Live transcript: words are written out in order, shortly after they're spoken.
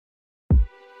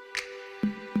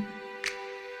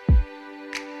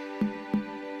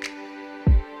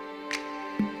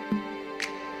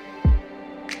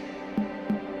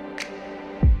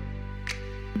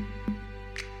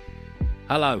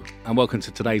Hello, and welcome to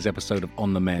today's episode of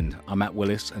On the Mend. I'm Matt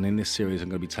Willis, and in this series I'm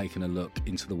going to be taking a look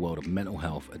into the world of mental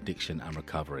health, addiction and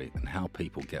recovery, and how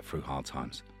people get through hard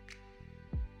times.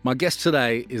 My guest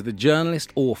today is the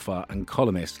journalist, author and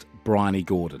columnist Bryony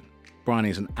Gordon.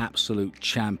 Bryony is an absolute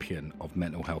champion of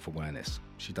mental health awareness.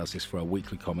 She does this through her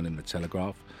weekly column in The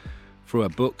Telegraph, through her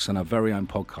books and her very own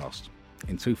podcast.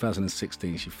 In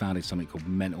 2016, she founded something called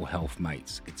Mental Health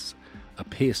Mates. It's a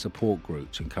peer support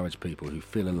group to encourage people who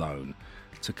feel alone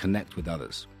to connect with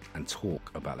others and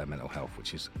talk about their mental health,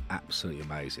 which is absolutely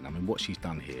amazing. I mean, what she's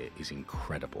done here is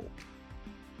incredible.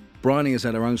 Bryony has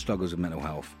had her own struggles with mental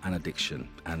health and addiction,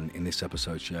 and in this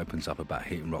episode she opens up about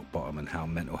hitting rock bottom and how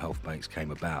Mental Health Mates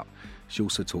came about. She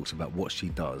also talks about what she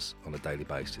does on a daily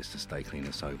basis to stay clean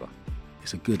and sober.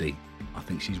 It's a goodie. I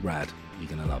think she's rad. You're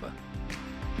going to love her.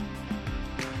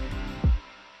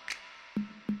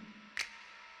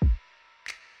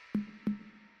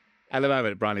 At the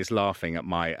moment, Bryony's laughing at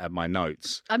my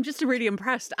notes. I'm just really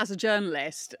impressed as a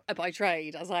journalist by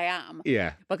trade, as I am.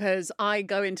 Yeah. Because I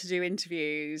go in to do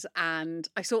interviews and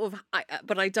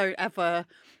but I don't ever,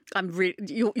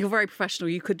 you're very professional.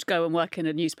 You could go and work in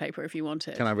a newspaper if you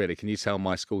wanted. Can I really? Can you tell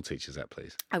my school teachers that,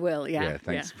 please? I will, yeah. Yeah,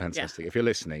 thanks. Yeah. Fantastic. Yeah. If you're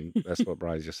listening, that's what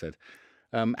Bryony just said.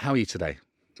 How are you today?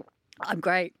 I'm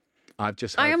great. I've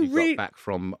just heard you got back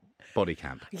from body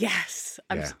camp. Yes.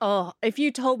 Yeah. If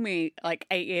you told me like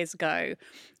 8 years ago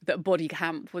that body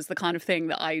camp was the kind of thing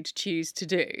that I'd choose to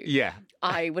do, yeah,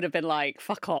 I would have been like,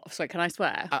 fuck off. So can I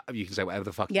swear? You can say whatever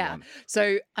the fuck you want.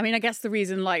 So, I mean, I guess the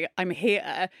reason like I'm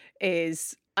here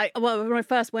is when I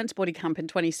first went to body camp in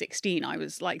 2016, I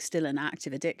was like still in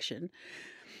active addiction.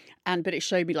 But it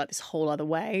showed me like this whole other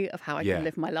way of how I can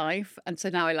live my life. And so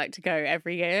now I like to go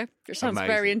every year, which sounds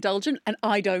very indulgent, and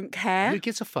I don't care. Who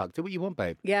gives a fuck? Do what you want,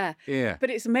 babe. Yeah. Yeah.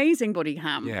 But it's amazing body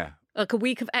camp. Yeah. Like a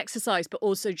week of exercise, but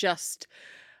also just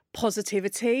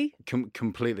positivity.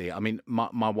 Completely. I mean,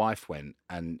 my wife went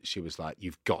and she was like,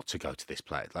 you've got to go to this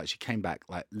place. Like she came back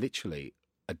like literally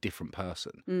a different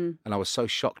person. And I was so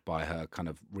shocked by her kind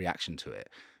of reaction to it.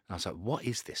 And I was like, what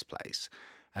is this place?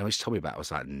 And when she told me about it, I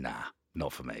was like, nah.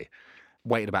 Not for me.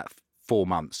 Waited about 4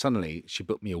 months. Suddenly, she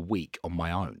booked me a week on my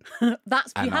own. You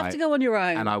have to go on your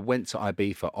own. And I went to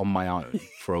Ibiza on my own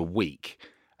for a week.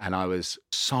 And I was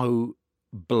so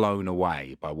blown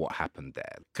away by what happened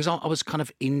there. Because I was kind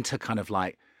of into kind of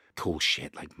like cool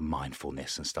shit, like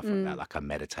mindfulness and stuff like that. Like I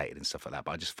meditated and stuff like that.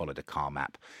 But I just followed a Calm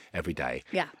app every day.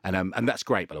 Yeah. And that's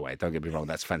great, by the way. Don't get me wrong.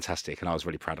 That's fantastic. And I was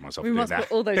really proud of myself. We must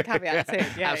put all those caveats in.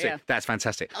 Yeah, absolutely. yeah. That's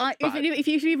fantastic. If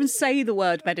you even say the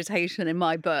word meditation in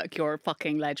my book, you're a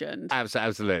fucking legend.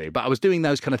 Absolutely. But I was doing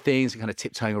those kind of things and kind of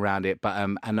tiptoeing around it.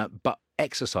 But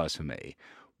exercise for me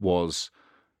was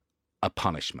a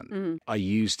punishment. I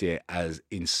used it as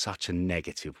in such a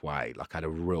negative way. Like I had a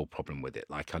real problem with it.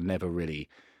 Like I never really...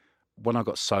 When I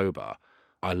got sober,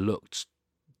 I looked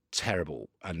terrible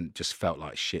and just felt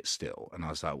like shit still. And I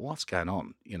was like, what's going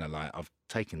on? You know, like I've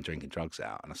taken drinking drugs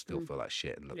out and I still feel like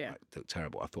shit and look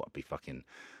terrible. I thought I'd be fucking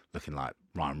looking like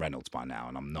Ryan Reynolds by now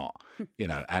and I'm not, you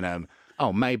know. And,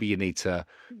 maybe you need to...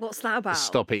 What's that about?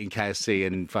 Stop eating KFC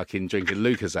and fucking drinking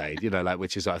Lucozade, you know, like,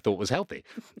 which is I thought was healthy,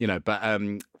 you know. But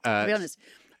to be honest,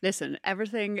 listen,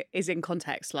 everything is in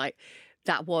context. Like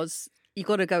that was... You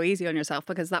got to go easy on yourself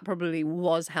because that probably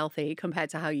was healthy compared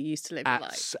to how you used to live your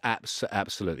life.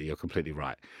 Absolutely, you're completely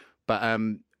right. But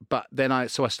then I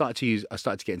started to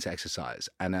get into exercise,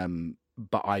 and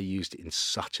but I used it in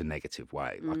such a negative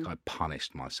way. Like I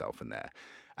punished myself in there,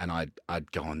 and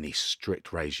I'd go on these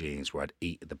strict regimes where I'd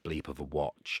eat at the bleep of a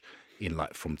watch in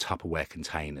like from Tupperware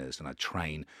containers, and I'd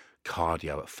train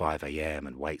cardio at 5 a.m.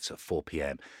 and weights at 4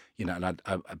 p.m. You know, and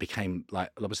I became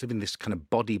like I was living this kind of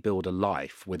bodybuilder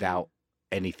life without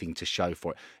anything to show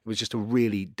for it. It was just a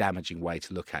really damaging way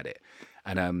to look at it.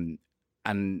 And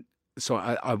so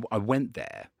I went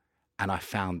there and I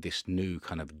found this new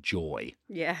kind of joy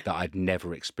that I'd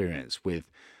never experienced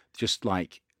with just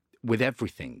like with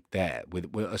everything there,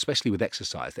 with especially with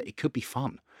exercise, that it could be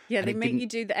fun. Yeah, and they make you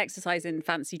do the exercise in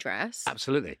fancy dress.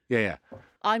 Absolutely. Yeah.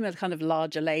 I'm a kind of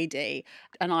larger lady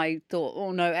and I thought,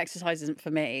 oh no, exercise isn't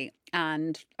for me.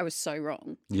 And I was so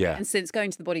wrong. Yeah. And since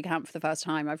going to the body camp for the first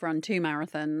time, I've run 2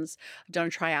 marathons, I've done a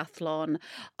triathlon,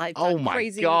 I've done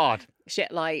crazy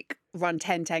shit like run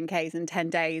 10 10Ks in 10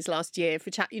 days last year for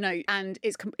chat, you know, and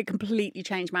it completely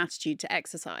changed my attitude to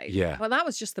exercise. Yeah. Well, that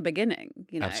was just the beginning,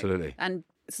 you know. Absolutely. And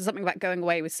so something about going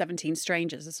away with 17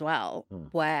 strangers as well,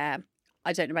 where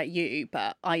I don't know about you,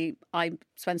 but I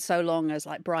spend so long as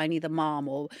like Bryony the mom,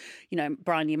 or, you know,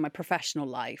 Bryony in my professional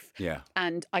life. Yeah.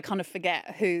 And I kind of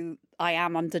forget who I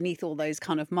am underneath all those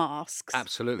kind of masks.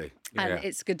 Absolutely. Yeah. And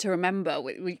it's good to remember,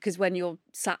 because when you're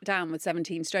sat down with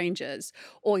 17 strangers,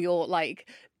 or you're like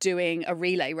doing a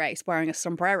relay race wearing a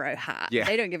sombrero hat,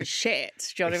 they don't give a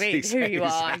shit. Do you know what I mean? Who you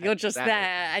are. You're just there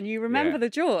and you remember the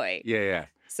joy. Yeah, yeah.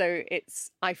 So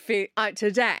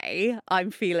today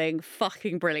I'm feeling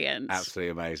fucking brilliant.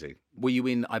 Absolutely amazing. Were you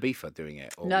in Ibiza doing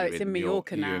it? Or no, it's in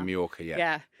Mallorca now. You're in Mallorca, yeah.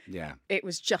 Yeah. Yeah. It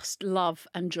was just love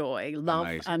and joy.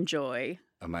 And joy.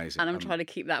 Amazing. And I'm trying to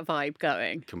keep that vibe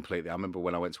going. Completely. I remember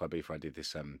when I went to Ibiza, I did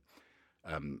this,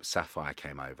 Sapphire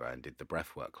came over and did the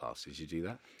breathwork class. Did you do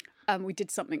that? We did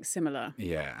something similar.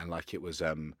 Yeah, and like it was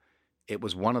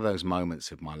one of those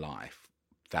moments of my life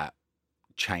that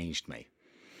changed me.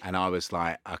 And I was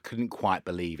like, I couldn't quite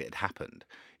believe it had happened,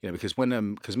 you know, because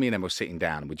because me and Emma were sitting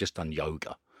down and we'd just done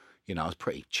yoga, you know, I was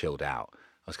pretty chilled out. I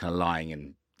was kind of lying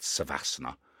in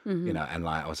savasana, you know, and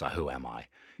like, I was like, who am I?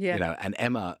 Yeah. You know, and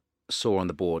Emma saw on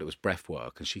the board, it was breath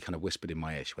work. And she kind of whispered in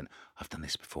my ear, she went, I've done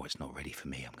this before. It's not ready for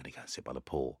me. I'm going to go and sit by the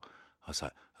pool. I was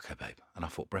like, okay, babe. And I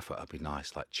thought breath work would be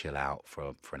nice, like chill out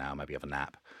for an hour, maybe have a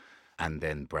nap. And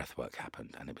then breath work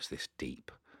happened. And it was this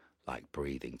deep, like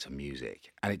breathing to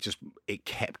music, and it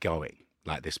kept going,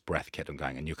 like this breath kept on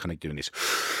going, and you're kind of doing this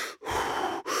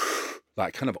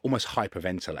like kind of almost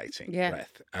hyperventilating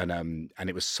breath, and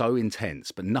it was so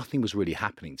intense, but nothing was really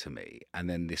happening to me. And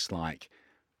then this, like,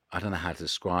 I don't know how to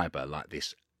describe her, like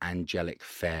this angelic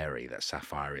fairy that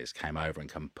Sapphire is, came over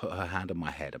and put her hand on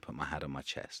my head, and put my hand on my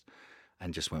chest,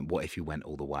 and just went, what if you went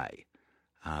all the way?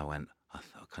 And I went,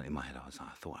 in my head I was like,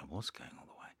 I thought I was going all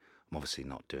the way. I'm obviously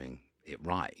not doing it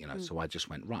right, you know. So I just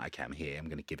went, right, okay, I'm here, I'm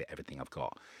going to give it everything I've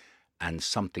got. And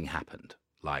something happened,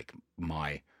 like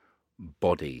my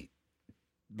body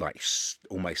like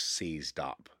almost seized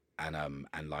up, and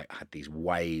like I had these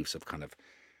waves of kind of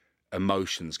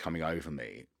emotions coming over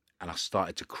me, and I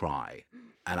started to cry,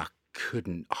 and I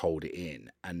couldn't hold it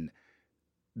in. And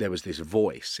there was this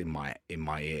voice in my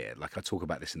ear, like I talk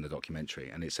about this in the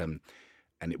documentary, and it's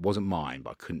and it wasn't mine, but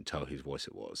I couldn't tell whose voice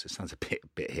it was. It sounds a bit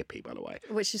hippie, by the way.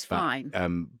 Which is fine.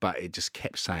 But it just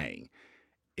kept saying,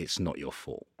 it's not your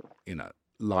fault. You know,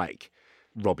 like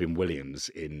Robin Williams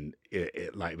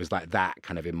like it was like that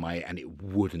kind of in my, and it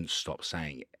wouldn't stop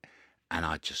saying it. And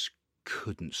I just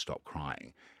couldn't stop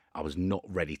crying. I was not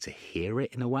ready to hear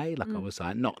it in a way. Like I was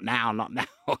like, not now.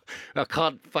 I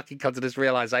can't fucking come to this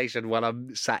realization while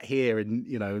I'm sat here in,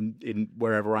 you know, in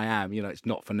wherever I am, you know, it's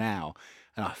not for now.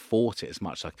 And I fought it as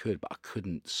much as I could, but I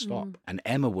couldn't stop. And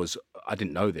Emma I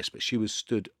didn't know this, but she was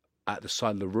stood at the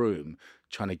side of the room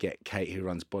trying to get Kate, who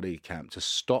runs Body Camp, to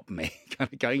stop me,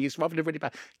 kind of going, he's rubbing it really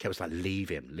bad. Kate was like, leave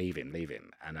him.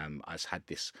 And I just had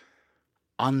this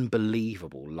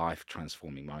unbelievable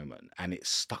life-transforming moment, and it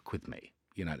stuck with me.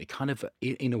 You know, it kind of,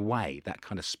 in a way, that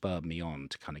kind of spurred me on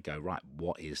to kind of go, right,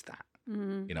 what is that?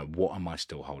 You know, what am I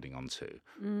still holding on to?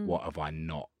 What have I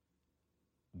not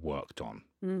worked on?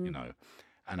 You know,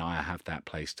 and I have that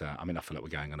place to, I mean, I feel like we're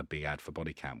going on a big ad for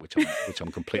Body Camp, which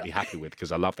I'm completely happy with,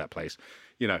 because I love that place,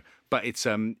 you know. But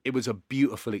it was a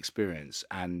beautiful experience,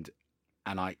 and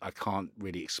I can't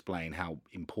really explain how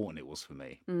important it was for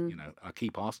me. You know, I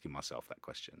keep asking myself that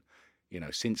question. You know,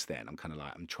 since then, I'm kind of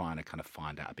like, I'm trying to kind of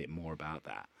find out a bit more about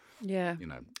that. Yeah. You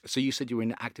know, so you said you were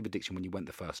in active addiction when you went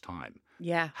the first time.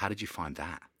 Yeah. How did you find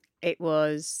that? It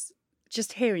was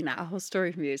just hearing that whole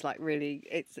story from you is like really,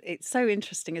 it's so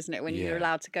interesting, isn't it? When you're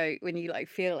allowed to go, when you like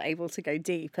feel able to go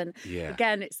deep. And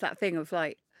again, it's that thing of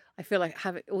like, I feel like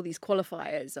having all these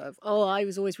qualifiers of, oh, I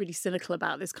was always really cynical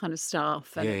about this kind of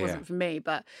stuff, and it wasn't for me.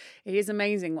 But it is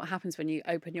amazing what happens when you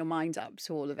open your mind up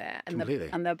to all of it,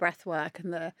 and the breath work,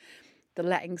 and the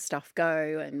letting stuff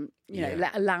go, and you know,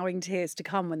 allowing tears to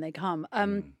come when they come.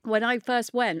 When I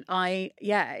first went,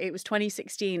 it was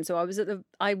 2016. So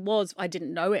I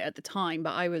didn't know it at the time,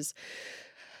 but I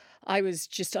was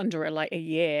just under a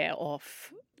year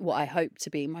off what I hope to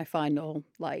be my final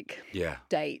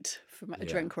date for a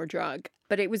drink or a drug.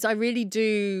 But I really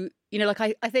do, you know, like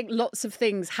I think lots of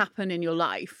things happen in your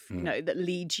life, you know, that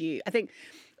lead you. I think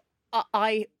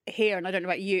I hear, and I don't know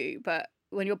about you, but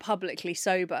when you're publicly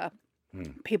sober,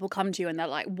 people come to you and they're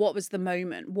like, what was the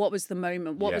moment? What was the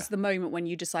moment? What was the moment when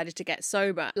you decided to get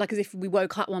sober? Like as if we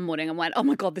woke up one morning and went, oh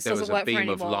my God, this doesn't work for anymore.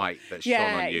 There was a beam of light that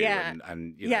shone on you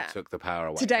and you know, took the power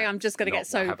away. Today I'm just going to get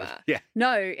sober.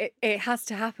 No, it has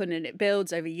to happen, and it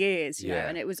builds over years, you know,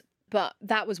 and but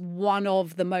that was one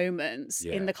of the moments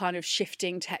in the kind of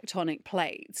shifting tectonic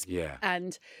plates. Yeah.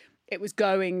 And it was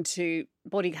going to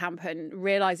body camp and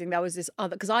realizing there was this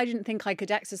other, because I didn't think I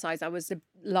could exercise. I was a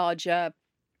larger,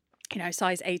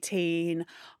 size 18.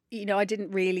 I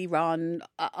didn't really run.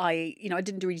 I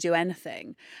didn't really do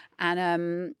anything.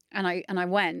 And I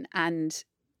went, and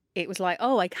it was like,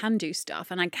 oh, I can do stuff,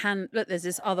 and I can look. There's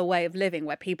this other way of living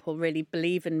where people really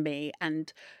believe in me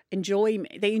and enjoy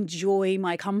me. They enjoy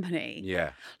my company.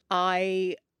 Yeah.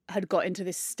 I had got into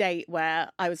this state where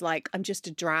I was like, I'm just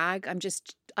a drag. I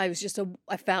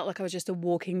felt like I was just a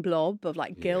walking blob of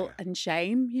like guilt and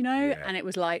shame, Yeah. And it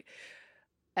was like,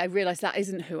 I realized that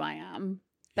isn't who I am.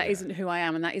 That isn't who I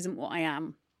am, and that isn't what I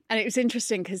am. And it was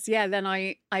interesting because, then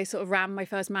I sort of ran my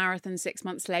first marathon 6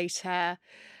 months later.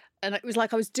 And it was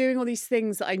like I was doing all these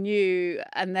things that I knew.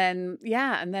 And then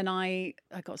I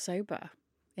got sober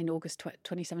in August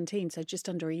 2017. So just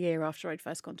under a year after I'd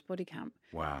first gone to body camp.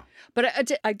 Wow. But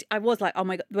I was like, oh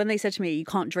my God, when they said to me, you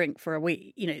can't drink for a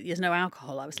week, there's no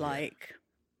alcohol. I was like,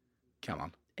 come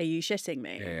on. Are you shitting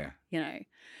me? Yeah.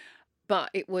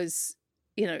 But it was,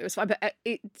 it was fine. But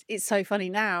it's so funny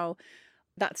now.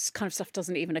 That kind of stuff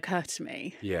doesn't even occur to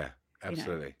me. Yeah,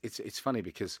 absolutely. It's funny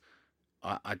because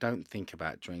I don't think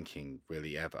about drinking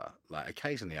really ever. Like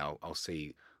occasionally I'll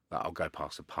see that I'll go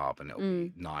past a pub and it'll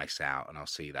be nice out, and I'll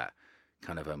see that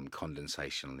kind of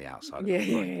condensation on the outside of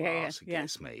the glass. It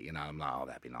gets me. I'm like, oh,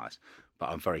 that'd be nice. But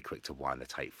I'm very quick to wind the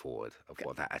tape forward of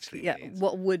what that actually means.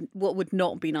 What would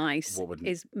not be nice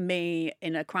is me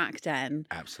in a crack den.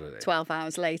 Absolutely. 12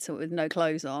 hours later with no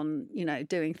clothes on,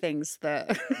 doing things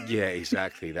that... Yeah,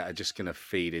 exactly. That are just going to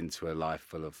feed into a life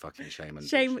full of fucking shame and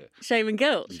shame and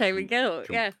guilt.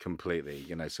 Completely.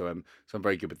 So I'm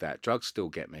very good with that. Drugs still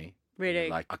get me. Really?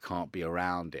 Like I can't be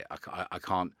around it. I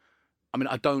can't. I mean,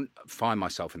 I don't find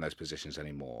myself in those positions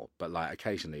anymore. But like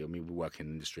occasionally, we work in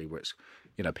an industry where it's,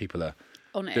 people are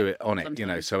on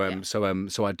it.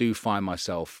 So I do find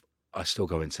myself. I still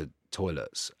go into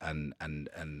toilets, and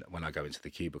when I go into the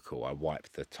cubicle, I wipe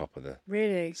the top of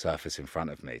the surface in front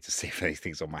of me to see if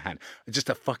anything's on my hand. It's just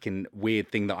a fucking weird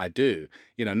thing that I do.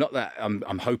 Not that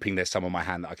I'm hoping there's some on my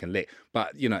hand that I can lick,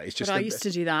 but it's just. But I used to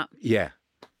do that. Yeah.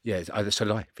 Yeah, so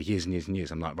did I for years and years and years.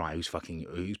 I'm like, right, who's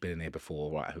been in here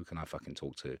before? Right, who can I fucking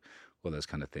talk to? All those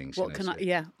kind of things. What can I?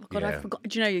 Yeah, God, I forgot.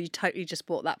 Do you totally just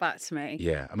brought that back to me?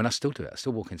 Yeah, I mean, I still do it. I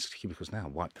still walk into cubicles now,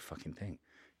 and wipe the fucking thing.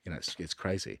 It's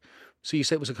crazy. So you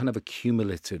said it was a kind of a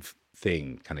cumulative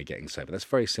thing, kind of getting sober. That's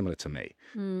very similar to me.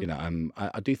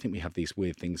 I do think we have these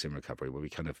weird things in recovery where we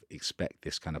kind of expect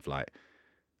this kind of like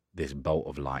this bolt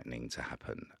of lightning to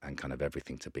happen, and kind of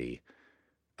everything to be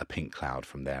a pink cloud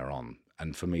from there on.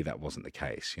 And for me, that wasn't the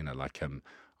case.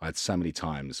 I had so many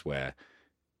times where,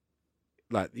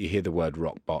 like, you hear the word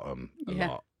rock bottom a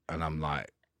lot, and I'm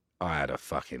like, I had a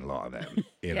fucking lot of them,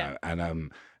 know.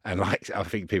 And like, I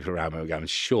think people around me were going,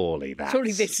 surely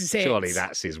this is it. Surely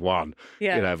that's his one,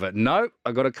 But no,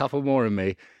 I got a couple more in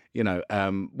me,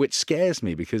 which scares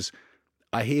me because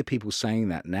I hear people saying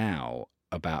that now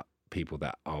about people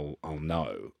that I'll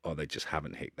know, or they just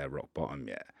haven't hit their rock bottom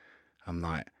yet. I'm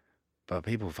like. But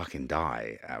people fucking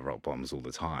die at rock bottoms all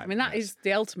the time. I mean, that is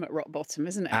the ultimate rock bottom,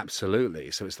 isn't it?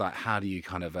 Absolutely. So it's like, how do you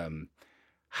kind of,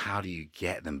 how do you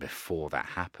get them before that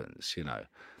happens,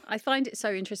 I find it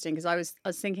so interesting because I was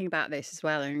thinking about this as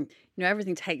well. And,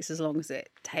 everything takes as long as it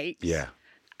takes. Yeah.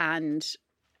 And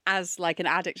as like an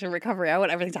addict in recovery, I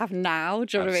want everything to happen now.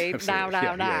 Do you know what I mean?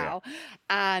 Absolutely. Now.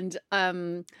 And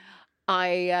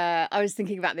I was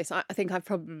thinking about this. I think I've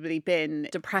probably been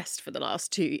depressed for the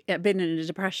last been in a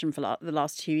depression for the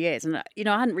last 2 years, and I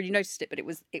hadn't really noticed it, but it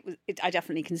was. I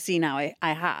definitely can see now I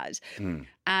had,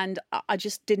 and I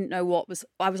just didn't know what was.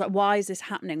 I was like, why is this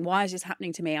happening? Why is this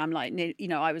happening to me? I'm like,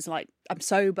 I was like, I'm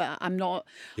sober. I'm not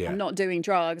doing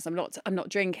drugs. I'm not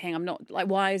drinking. I'm not like,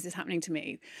 why is this happening to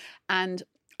me? And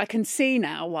I can see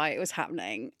now why it was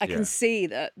happening. I can see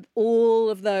that all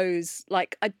of those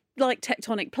like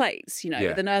tectonic plates,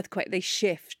 with an earthquake, they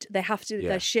shift. They have to.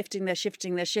 They're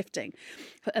shifting.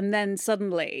 And then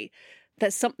suddenly,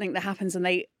 there's something that happens, and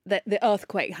the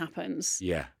earthquake happens.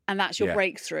 Yeah. And that's your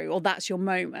breakthrough, or that's your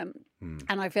moment.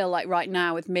 And I feel like right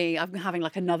now with me, I'm having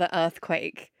like another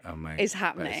earthquake is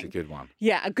happening. That's a good one.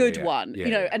 Yeah, a good one.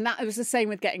 And that was the same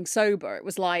with getting sober. It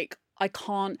was like, I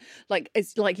can't, like,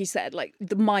 it's like you said, like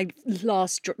my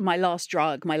last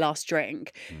drug, my last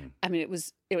drink. I mean, it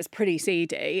was pretty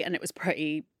seedy, and it was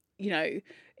pretty,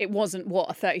 it wasn't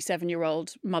what a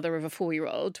 37-year-old mother of a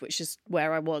 4-year-old, which is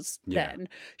where I was then,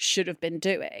 should have been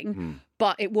doing.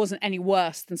 But it wasn't any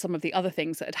worse than some of the other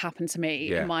things that had happened to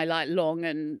me in my like long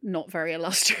and not very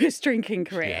illustrious drinking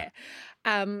career.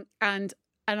 And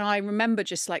I remember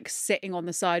just like sitting on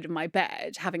the side of my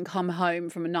bed, having come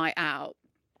home from a night out,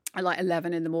 at like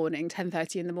 11 in the morning,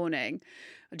 10:30 in the morning.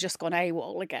 I'd just gone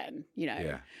AWOL again, you know.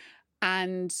 Yeah.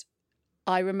 And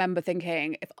I remember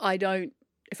thinking, if I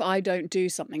don't do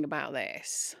something about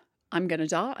this, I'm going to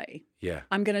die. Yeah.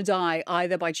 I'm going to die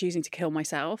either by choosing to kill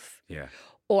myself. Yeah.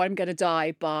 Or I'm going to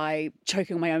die by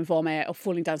choking on my own vomit or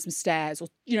falling down some stairs or,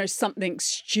 you know, something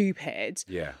stupid.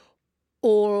 Yeah.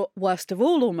 Or worst of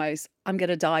all, almost, I'm going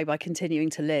to die by continuing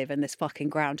to live in this fucking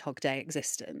Groundhog Day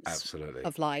existence. Absolutely.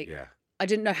 Of like, yeah. I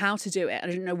didn't know how to do it. I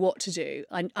didn't know what to do.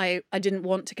 I didn't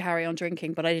want to carry on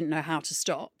drinking, but I didn't know how to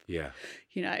stop. Yeah.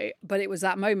 You know, but it was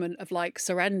that moment of like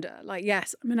surrender. Like,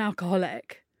 yes, I'm an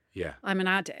alcoholic. Yeah. I'm an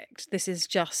addict. This is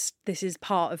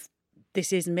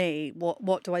me.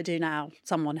 What do I do now?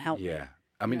 Someone help me. Yeah.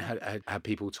 I mean, had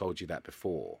people told you that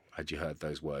before? Had you heard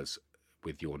those words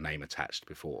with your name attached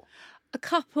before? A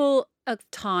couple of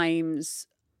times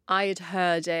I had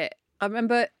heard it. I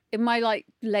remember in my like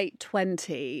late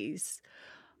 20s,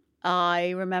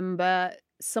 I remember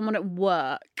someone at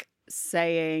work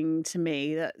saying to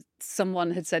me that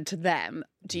someone had said to them,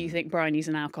 "Do you think Bryony's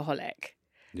an alcoholic?"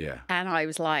 Yeah. And I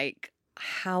was like,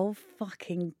 how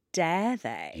fucking dare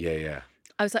they? Yeah, yeah.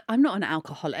 I was like, I'm not an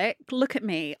alcoholic. Look at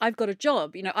me. I've got a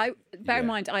job. You know, bear in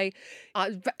mind, I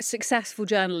was a successful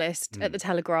journalist at the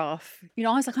Telegraph. You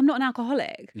know, I was like, I'm not an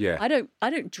alcoholic. Yeah. I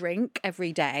don't drink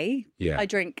every day. Yeah. I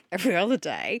drink every other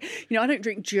day. You know, I don't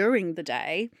drink during the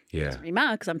day. Yeah. It doesn't really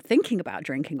matter because I'm thinking about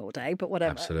drinking all day, but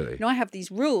whatever. Absolutely. You know, I have these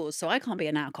rules, so I can't be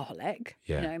an alcoholic.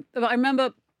 Yeah. You know, but I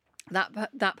remember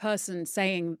that person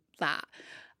saying that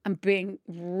and being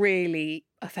really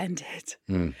offended.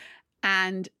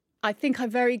 And I think I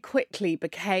very quickly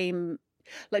became,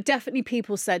 like, definitely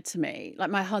people said to me, like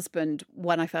my husband,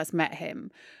 when I first met him,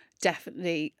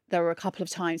 definitely there were a couple of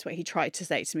times where he tried to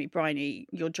say to me, Bryony,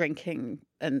 your drinking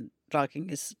and drugging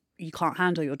is, you can't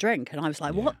handle your drink. And I was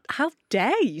like, what? How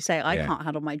dare you say I can't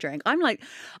handle my drink? I'm like,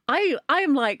 I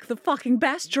am like the fucking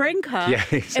best drinker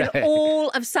in all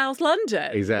of South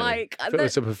London. Exactly. Like, if it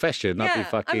was a profession, that'd be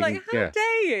fucking... I'm like, how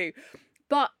dare you?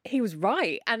 But he was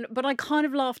right. But I kind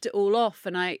of laughed it all off.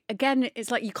 And again,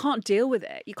 it's like, you can't deal with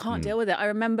it. You can't deal with it. I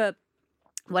remember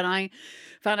when I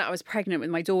found out I was pregnant with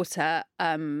my daughter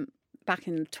back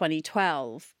in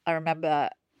 2012, I remember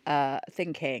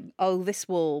thinking, oh, this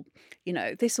will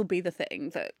be the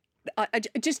thing that it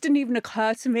just didn't even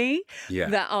occur to me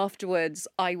that afterwards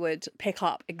I would pick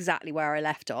up exactly where I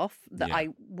left off, that I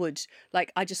would,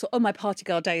 like, I just thought, oh, my party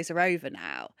girl days are over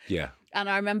now. Yeah. And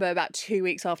I remember about 2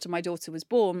 weeks after my daughter was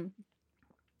born,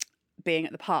 being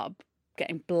at the pub,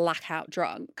 getting blackout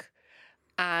drunk.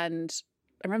 And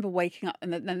I remember waking up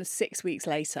and then 6 weeks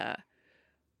later,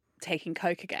 taking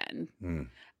Coke again.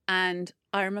 And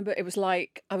I remember it was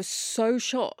like, I was so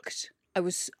shocked. I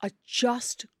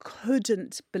just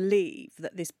couldn't believe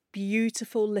that this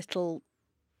beautiful little,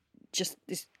 just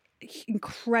this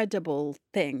incredible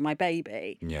thing, my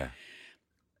baby,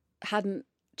 hadn't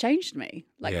changed me.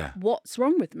 Like, what's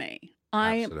wrong with me?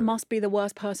 I must be the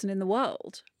worst person in the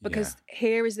world because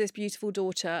here is this beautiful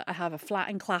daughter. I have a flat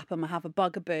in Clapham. I have a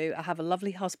bugaboo. I have a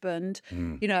lovely husband.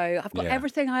 You know, I've got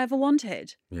everything I ever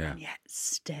wanted. And yet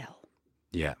still.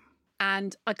 Yeah.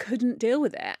 And I couldn't deal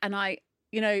with it. And I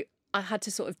had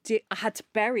to I had to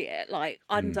bury it, like,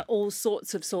 under all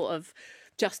sorts of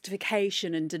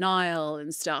justification and denial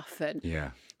and stuff.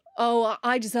 And oh,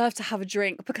 I deserve to have a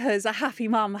drink because a happy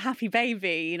mum, a happy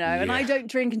baby, you know, and I don't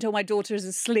drink until my daughter is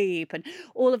asleep and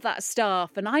all of that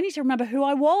stuff. And I need to remember who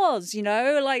I was, you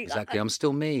know, like... Exactly, I'm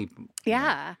still me.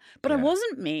 Yeah, but I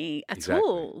wasn't me at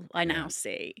all, I now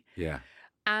see. Yeah.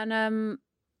 And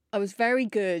I was very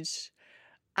good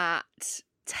at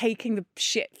taking the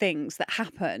shit things that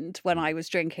happened when I was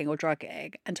drinking or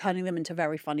drugging and turning them into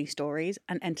very funny stories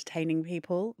and entertaining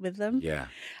people with them. Yeah.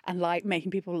 And like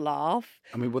making people laugh.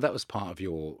 I mean, well, that was part of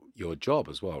your job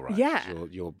as well, right? Yeah.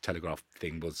 Your Telegraph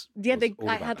thing was... Yeah,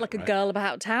 I had like a girl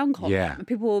about town column. Yeah. And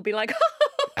people would be like,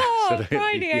 oh,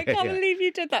 Bryony, I can't believe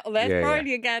you did that. Oh, there's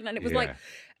Bryony again. And it was like,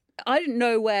 I didn't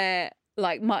know where...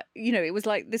 like my, you know, it was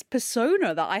like this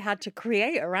persona that I had to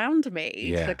create around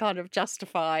me to kind of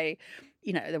justify,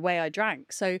 you know, the way I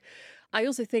drank. So I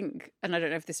also think, and I don't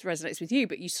know if this resonates with you,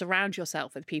 but you surround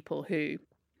yourself with people who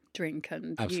drink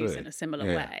and use in a similar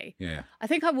way. Yeah. I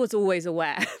think I was always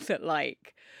aware that,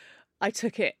 like, I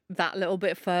took it that little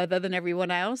bit further than everyone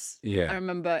else. Yeah. I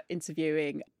remember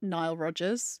interviewing Nile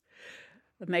Rodgers,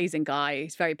 amazing guy.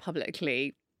 He's very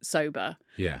publicly sober.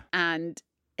 Yeah. And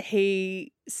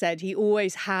he said he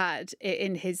always had it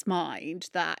in his mind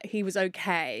that he was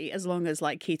okay as long as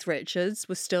like Keith Richards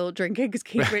was still drinking, because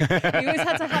he always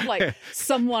had to have like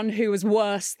someone who was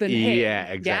worse than him. Yeah,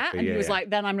 exactly. And he was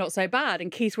like, then I'm not so bad.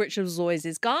 And Keith Richards was always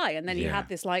his guy. And then he had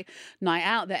this like night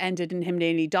out that ended in him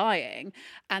nearly dying.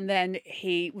 And then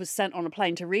he was sent on a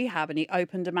plane to rehab, and he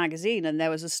opened a magazine and there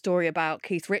was a story about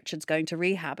Keith Richards going to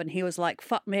rehab, and he was like,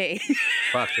 fuck me.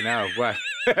 Fucking hell. Well,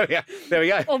 yeah, there we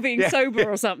go. Or being sober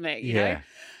or something, you know? Yeah.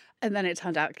 And then it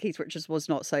turned out Keith Richards was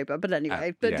not sober, but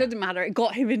anyway, but it didn't matter. It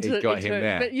got him into it.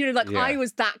 But you know, like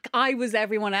I was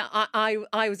everyone else.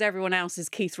 I was everyone else's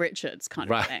Keith Richards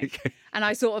kind of thing, and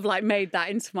I sort of like made that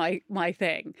into my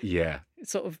thing. Yeah,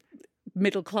 sort of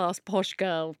middle class posh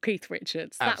girl Keith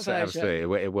Richards. That version.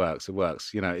 Absolutely, it works. It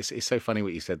works. You know, it's so funny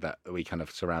what you said, that we kind of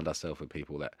surround ourselves with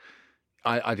people that.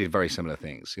 I did very similar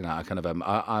things, you know. I kind of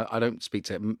I don't speak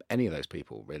to any of those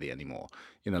people really anymore.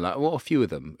 You know, like a few of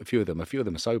them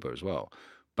are sober as well.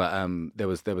 But there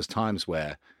was times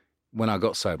where when I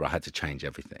got sober, I had to change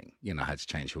everything. You know, I had to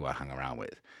change who I hung around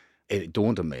with. It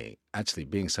dawned on me, actually,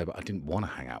 being sober, I didn't want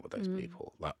to hang out with those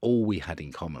people. Like all we had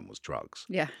in common was drugs.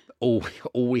 Yeah. All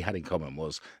we had in common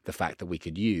was the fact that we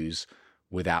could use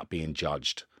without being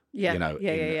judged. Yeah, you know,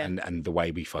 yeah. And the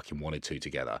way we fucking wanted to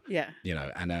together. Yeah. You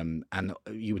know, and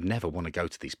you would never want to go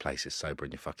to these places sober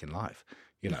in your fucking life.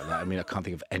 You know, like, I mean, I can't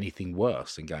think of anything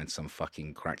worse than going to some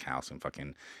fucking crack house in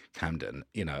fucking Camden,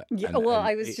 you know. Yeah,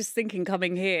 I was just thinking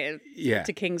coming here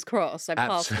to King's Cross, I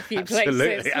passed a few places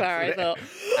where I thought...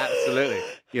 Absolutely.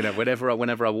 You know, whenever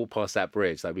I walk past that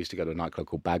bridge, like we used to go to a nightclub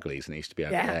called Bagley's, and it used to be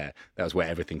over there. That was where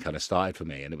everything kind of started for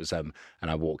me. And it was, and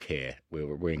I walk here,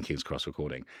 we're in King's Cross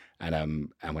recording,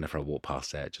 and whenever I walk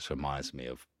past there, it just reminds me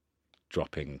of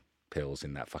dropping pills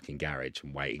in that fucking garage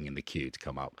and waiting in the queue to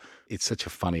come up. It's such a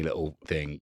funny little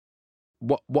thing.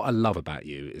 What I love about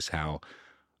you is how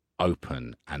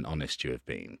open and honest you have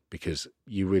been, because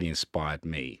you really inspired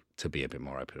me to be a bit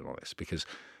more open and honest. Because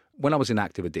when I was in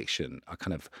active addiction,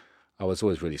 I was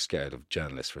always really scared of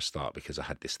journalists for a start, because I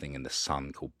had this thing in the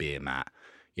Sun called Beer Mat.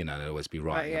 You know, they'd always be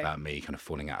writing about me kind of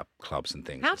falling out of clubs and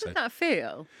things. How did that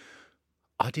feel?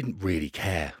 I didn't really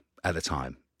care at the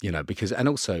time, you know, because, and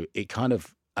also it kind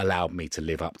of allowed me to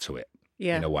live up to it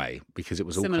in a way, because it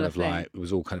was all kind of like, it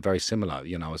was all kind of very similar.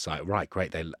 You know, I was like, right,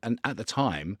 great. And at the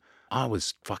time, I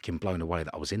was fucking blown away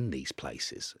that I was in these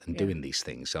places and doing these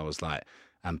things. So I was like,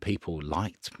 and people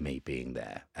liked me being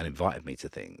there and invited me to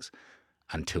things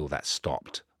until that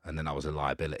stopped. And then I was a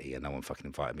liability and no one fucking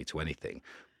invited me to anything.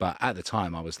 But at the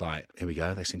time I was like, here we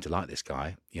go. They seem to like this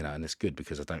guy, you know, and it's good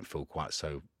because I don't feel quite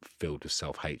so filled with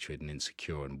self-hatred and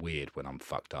insecure and weird when I'm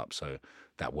fucked up. So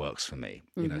that works for me,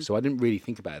 you know. So I didn't really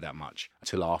think about it that much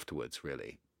until afterwards,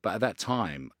 really. But at that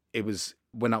time, it was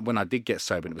when I did get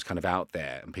sober and it was kind of out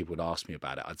there and people would ask me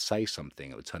about it, I'd say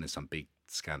something, it would turn into some big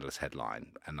scandalous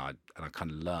headline. And I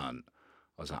kind of learned,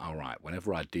 I was like, all right,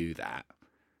 whenever I do that,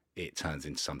 it turns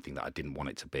into something that I didn't want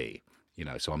it to be, you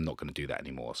know, so I'm not going to do that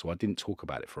anymore. So I didn't talk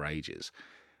about it for ages.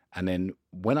 And then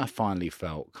when I finally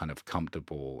felt kind of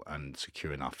comfortable and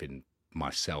secure enough in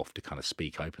myself to kind of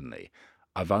speak openly,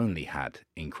 I've only had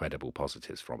incredible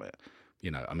positives from it.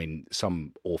 You know, I mean,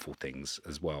 some awful things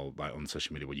as well, like on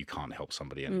social media where you can't help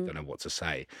somebody and you don't know what to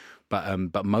say.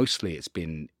 But mostly it's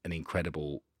been an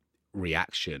incredible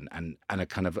reaction and a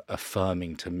kind of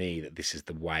affirming to me that this is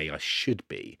the way I should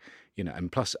be, you know. And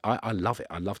plus I love it.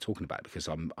 I love talking about it because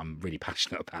I'm really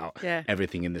passionate about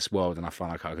everything in this world, and I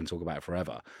find like I can talk about it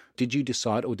forever. Did you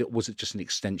decide, or was it just an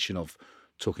extension of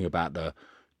talking about the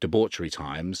debauchery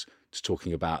times to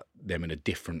talking about them in a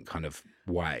different kind of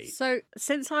way? So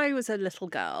since I was a little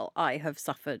girl, I have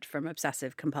suffered from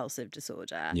obsessive compulsive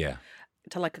disorder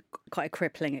to like quite a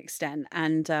crippling extent.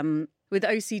 And with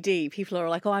OCD, people are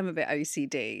like, oh, I'm a bit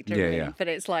OCD. Do you know what I mean? But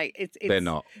it's like, it's they're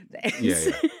not.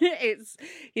 It's,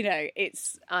 you know,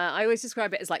 it's, I always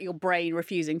describe it as like your brain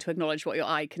refusing to acknowledge what your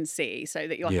eye can see, so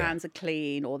that your hands are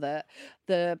clean, or the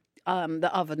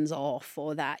oven's off,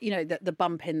 or that, you know, the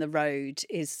bump in the road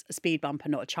is a speed bump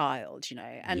and not a child, you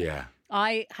know. And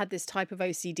I had this type of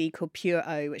OCD called pure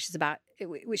O, which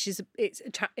is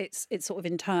it's sort of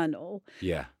internal.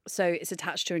 Yeah. So it's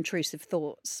attached to intrusive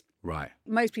thoughts. Right.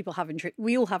 Most people have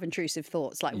we all have intrusive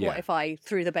thoughts, like what if I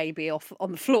threw the baby off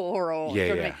on the floor, or you know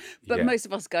what I mean? But most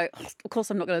of us go, oh, of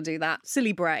course I'm not going to do that,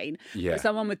 silly brain. But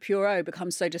someone with pure O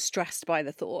becomes so distressed by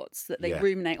the thoughts that they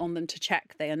ruminate on them to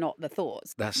check they are not the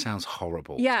thoughts. That sounds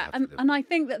horrible. Yeah, and I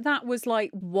think that was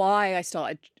like why I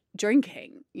started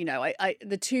drinking. You know, I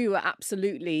the two are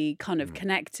absolutely kind of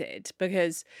connected,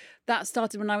 because that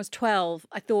started when I was 12.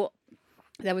 I thought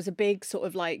there was a big sort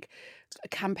of like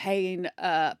campaign,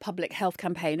 public health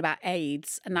campaign about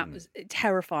AIDS, and that was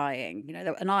terrifying, you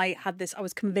know. And I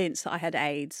was convinced that I had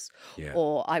AIDS,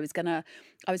 or I was gonna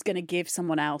give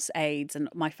someone else AIDS and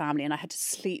my family, and I had to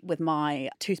sleep with my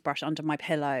toothbrush under my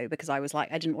pillow because I was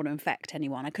like, I didn't want to infect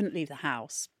anyone. I couldn't leave the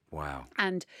house. Wow.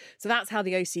 And so that's how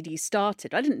the OCD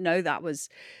started. I didn't know it was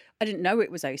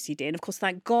OCD, and of course,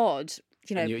 thank God.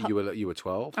 You know, and you were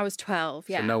 12? I was 12,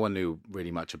 yeah. So no one knew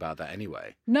really much about that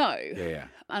anyway. No. Yeah.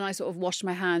 And I sort of washed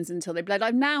my hands until they bled.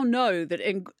 I now know that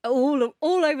in all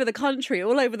over the country,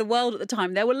 all over the world at the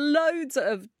time, there were loads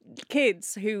of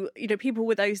kids who, you know, people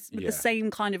with the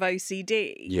same kind of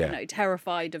OCD, you know,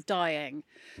 terrified of dying.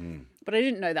 But I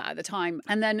didn't know that at the time.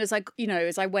 And then as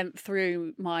I went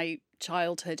through my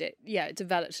childhood, it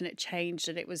developed and it changed.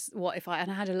 And it was,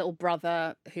 and I had a little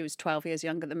brother who was 12 years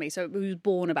younger than me. So he was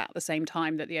born about the same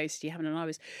time that the OCD happened. And I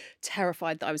was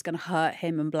terrified that I was going to hurt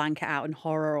him and blank it out in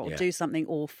horror or do something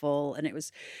awful. And it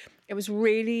was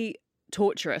really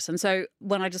torturous. And so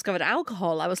when I discovered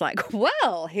alcohol, I was like,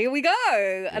 well, here we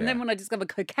go. And then when I discovered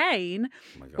cocaine,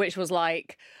 which was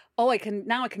like, I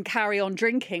can carry on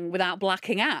drinking without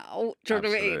blacking out. Do you know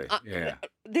what I mean?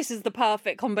 This is the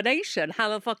perfect combination.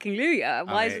 Hallelujah.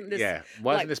 Why isn't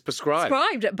this prescribed?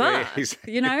 Prescribed at birth,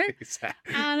 you know?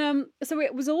 Exactly. And so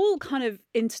it was all kind of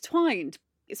intertwined.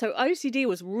 So OCD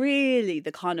was really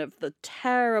the kind of the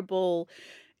terrible.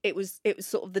 It was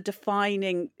sort of the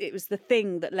defining. It was the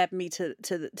thing that led me to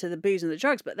the booze and the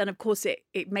drugs. But then, of course,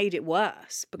 it made it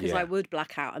worse because I would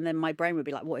black out, and then my brain would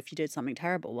be like, "What if you did something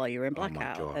terrible while you were in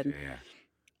blackout?" Oh my God,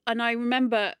 and I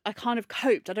remember I kind of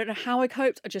coped. I don't know how I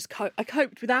coped. I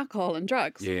coped with alcohol and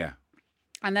drugs. Yeah.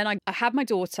 And then I had my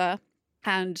daughter,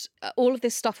 and all of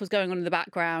this stuff was going on in the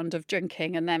background of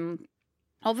drinking, and then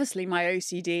obviously my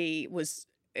OCD was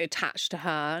attached to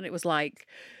her, and it was like,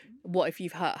 what if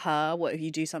you've hurt her? What if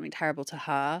you do something terrible to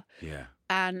her? Yeah.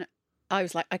 And I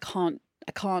was like, I can't.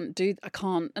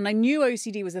 And I knew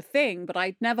OCD was a thing, but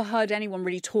I'd never heard anyone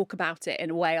really talk about it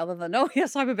in a way other than, oh,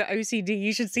 yes, I'm a bit OCD.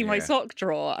 You should see my sock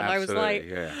drawer. And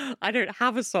absolutely, I was like, I don't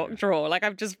have a sock drawer. Like,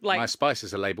 I'm just like. My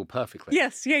spices are labeled perfectly.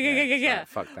 Yes. Yeah. So,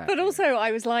 fuck that. But also,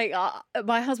 I was like,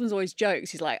 my husband's always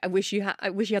jokes. He's like, I wish you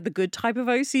had the good type of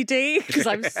OCD, because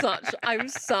I'm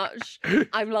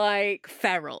like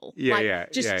feral.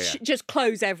 Just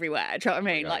clothes everywhere. Do you know what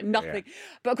I mean? Like nothing. Yeah.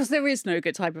 But of course, there is no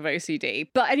good type of OCD.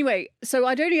 But anyway, so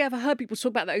I'd only ever heard people talk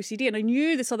about the OCD, and I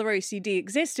knew this other OCD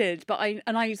existed, but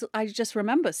I just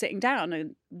remember sitting down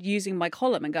and using my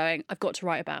column and going, I've got to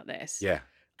write about this. Yeah.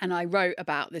 And I wrote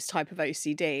about this type of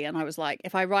OCD, and I was like,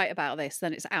 if I write about this,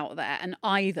 then it's out there, and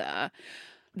either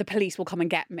the police will come and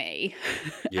get me,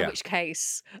 in which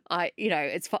case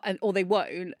it's fine, or they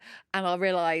won't, and I'll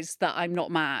realise that I'm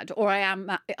not mad, or I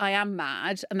am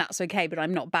mad, and that's okay, but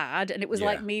I'm not bad. And it was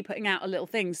like me putting out a little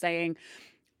thing saying,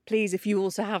 please, if you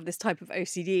also have this type of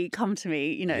OCD, come to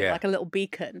me, like a little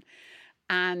beacon.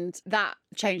 And that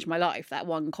changed my life, that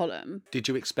one column. Did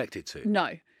you expect it to?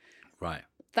 No. Right.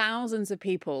 Thousands of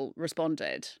people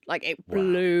responded. Like, it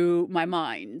blew my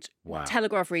mind. Wow.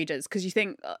 Telegraph readers, because you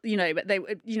think, but they,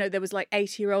 there was like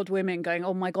 80-year-old women going,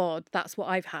 oh my God, that's what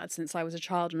I've had since I was a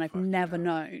child and I've never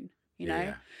known, you know?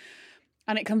 Yeah.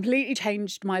 And it completely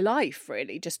changed my life,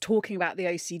 really, just talking about the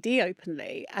OCD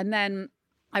openly. And then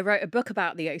I wrote a book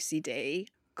about the OCD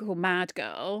called Mad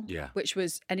Girl, which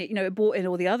was, and it brought in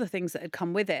all the other things that had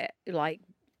come with it, like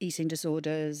eating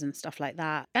disorders and stuff like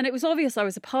that. And it was obvious I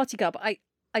was a party girl, but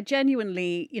I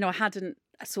genuinely, I hadn't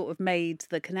sort of made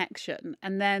the connection.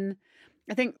 And then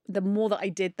I think the more that I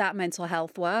did that mental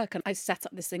health work, and I set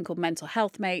up this thing called Mental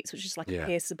Health Mates, which is like a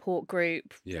peer support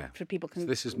group for people. So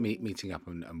this is meeting up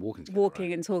and walking together,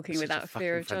 walking and talking without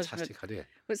fear of judgment. Fantastic idea.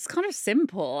 Well, it's kind of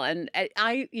simple, and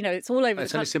it's all over.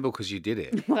 It's only simple because you did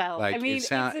it. Well, like, I mean,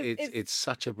 it's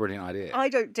such a brilliant idea. I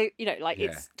don't do,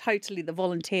 it's totally the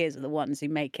volunteers are the ones who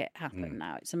make it happen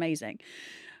now. It's amazing.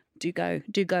 Do go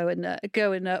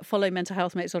and follow Mental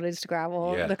Health Mates on Instagram,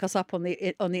 or look us up on the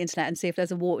internet and see if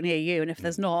there's a walk near you, and if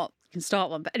there's not, you can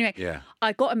start one. But anyway,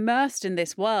 I got immersed in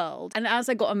this world, and as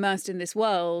I got immersed in this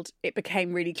world, it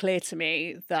became really clear to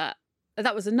me that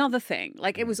was another thing.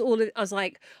 Like, it was all, I was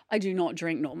like, I do not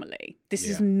drink normally. This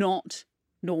is not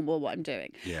normal what I'm doing.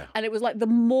 Yeah. And it was like, the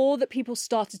more that people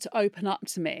started to open up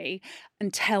to me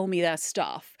and tell me their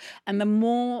stuff, and the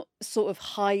more sort of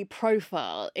high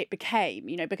profile it became,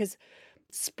 because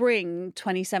spring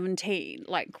 2017,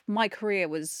 like, my career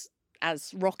was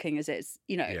as rocking as it's,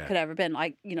 could ever been.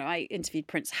 Like, I interviewed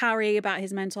Prince Harry about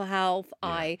his mental health. Yeah.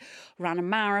 I ran a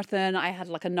marathon. I had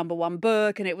like a #1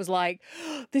 book, and it was like,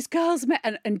 this girl's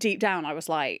and deep down I was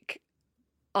like,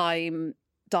 I'm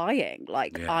dying.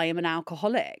 Like, I am an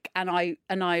alcoholic. And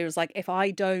I was like, if I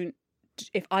don't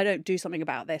do something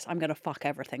about this, I'm going to fuck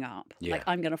everything up. Like,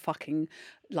 I'm going to fucking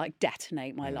like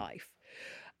detonate my life.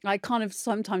 I kind of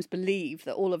sometimes believe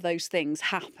that all of those things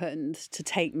happened to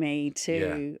take me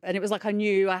to, and it was like I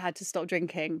knew I had to stop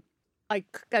drinking.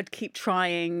 I'd keep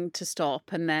trying to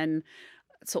stop, and then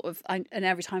sort of, and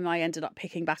every time I ended up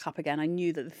picking back up again, I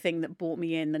knew that the thing that brought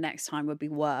me in the next time would be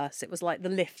worse. It was like the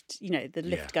lift, the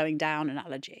lift going down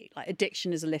analogy. Like,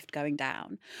 addiction is a lift going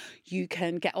down. You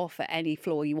can get off at any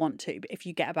floor you want to, but if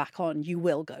you get back on, you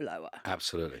will go lower.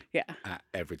 Absolutely. Yeah.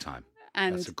 Every time.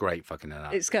 And that's a great fucking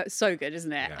analogy. It's so good,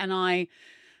 isn't it? Yeah. And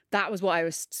that was what I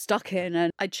was stuck in,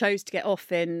 and I chose to get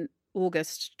off in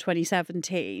August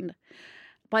 2017.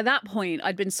 By that point,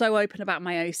 I'd been so open about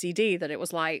my OCD that it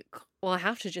was like, well, I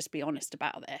have to just be honest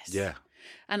about this. Yeah.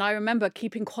 And I remember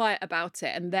keeping quiet about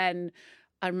it. And then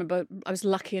I remember I was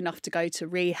lucky enough to go to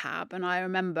rehab. And I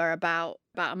remember about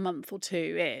a month or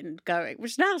two in going,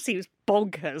 which now seems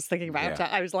bonkers thinking about it.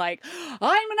 I was like,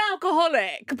 I'm an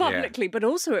alcoholic publicly. But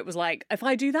also it was like, if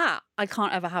I do that, I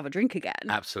can't ever have a drink again.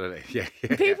 Absolutely.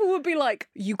 Yeah. People would be like,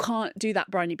 you can't do that,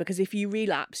 Bryony, because if you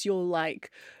relapse, you'll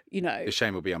like, the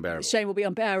shame will be unbearable. Shame will be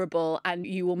unbearable, and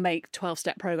you will make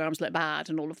 12-step programs look bad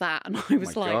and all of that. And I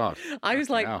was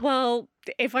well,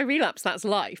 if I relapse, that's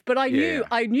life. But I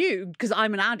knew because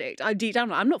I'm an addict. I deep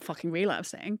down, I'm not fucking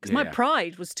relapsing because my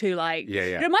pride was too like,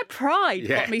 my pride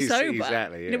got me sober.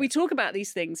 Exactly. Yeah. We talk about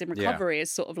these things in recovery as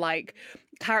sort of like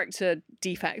character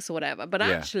defects or whatever, but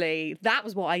actually that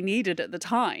was what I needed at the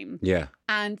time. Yeah.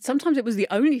 And sometimes it was the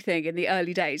only thing in the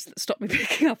early days that stopped me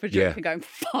picking up a drink and going,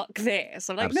 fuck this.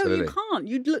 I'm like, Absolutely. No, you can't.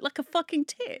 You'd look like a fucking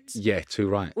tit. Yeah, too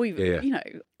right. Or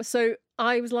even, So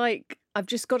I was like, I've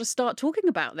just got to start talking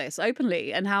about this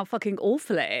openly and how fucking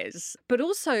awful it is. But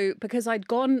also because I'd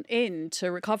gone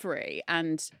into recovery,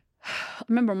 and I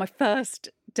remember on my first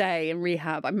day in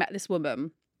rehab, I met this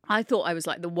woman. I thought I was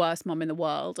like the worst mum in the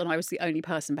world, and I was the only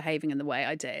person behaving in the way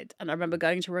I did. And I remember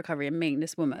going to recovery and meeting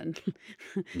this woman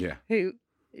who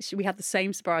we had the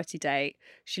same sobriety date.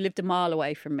 She lived a mile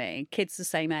away from me, kids the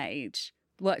same age,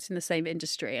 worked in the same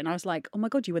industry. And I was like, oh my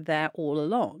God, you were there all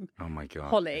along. Oh my God.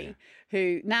 Holly,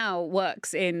 who now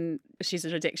works she's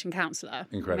an addiction counsellor.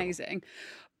 Incredible. Amazing.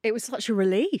 It was such a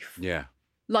relief. Yeah.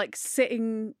 Like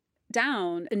sitting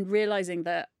down and realising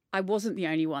that I wasn't the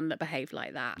only one that behaved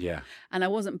like that. Yeah. And I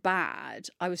wasn't bad.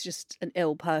 I was just an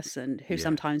ill person who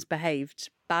sometimes behaved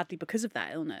badly because of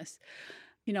that illness.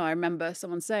 I remember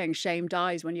someone saying shame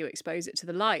dies when you expose it to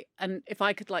the light. And if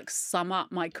I could like sum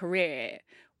up my career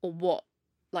or what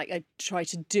like I try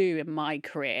to do in my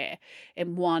career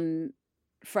in one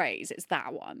phrase, it's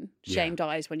that one. Shame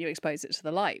dies when you expose it to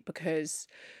the light, because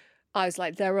I was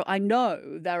like, I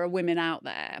know there are women out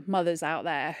there, mothers out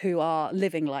there who are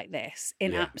living like this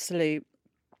in absolute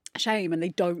shame, and they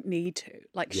don't need to.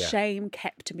 Like shame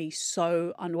kept me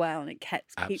so unwell, and it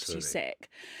keeps you sick.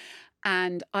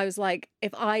 And I was like,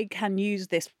 if I can use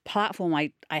this platform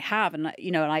I have, and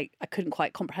I couldn't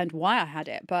quite comprehend why I had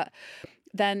it, but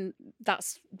then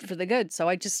that's for the good. So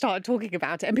I just started talking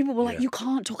about it, and people were like, you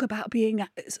can't talk about being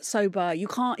sober. You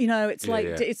can't, it's like,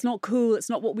 it's not cool. It's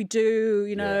not what we do.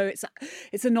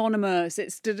 It's anonymous.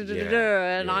 It's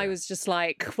da-da-da-da-da. And I was just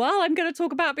like, well, I'm going to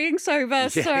talk about being sober.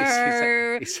 So,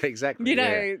 it's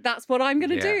exactly, that's what I'm going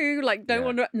to do. Like,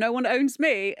 no one owns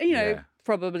me,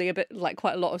 probably a bit like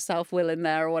quite a lot of self-will in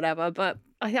there or whatever. But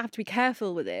I have to be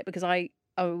careful with it, because we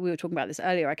were talking about this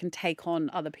earlier. I can take on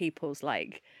other people's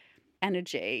like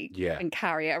energy and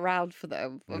carry it around for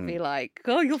them and be like,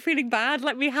 oh, you're feeling bad,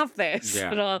 let me have this.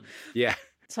 So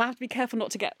I have to be careful not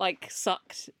to get like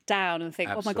sucked down and think,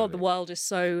 oh my God, the world is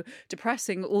so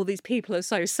depressing, all these people are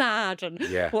so sad, and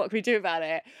what can we do about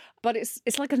it? But it's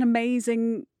like an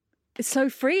amazing, it's so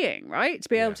freeing, right, to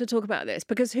be able to talk about this,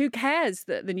 because who cares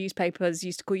that the newspapers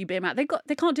used to call you beer mad?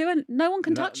 They can't do it. No one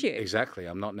can touch you. Exactly.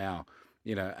 I'm not now,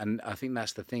 and I think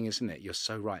that's the thing, isn't it? You're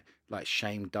so right. Like,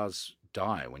 shame does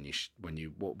die when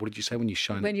you what did you say, when you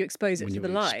expose it to the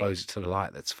light? Expose it to the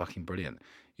light. That's fucking brilliant.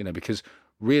 Because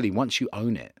really, once you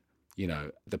own it,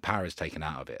 the power is taken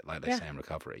out of it, like they say in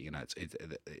recovery.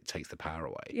 It takes the power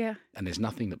away. Yeah. And there's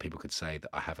nothing that people could say that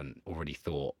I haven't already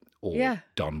thought or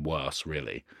done worse,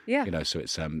 really. Yeah. So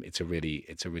it's a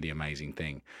really amazing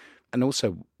thing. And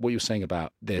also what you're saying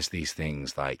about there's these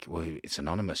things like, well, it's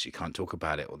anonymous, you can't talk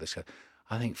about it, or this.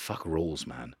 I think fuck rules,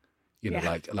 man.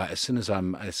 Like as soon as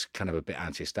it's kind of a bit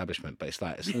anti-establishment, but it's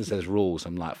like as soon as there's rules,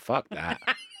 I'm like, fuck that.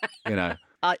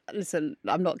 Listen,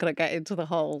 I'm not going to get into the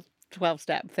whole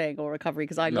 12-step thing or recovery,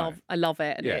 because I love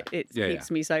it, and it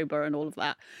keeps me sober and all of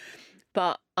that.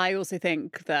 But I also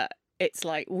think that it's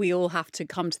like we all have to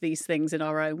come to these things in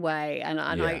our own way, and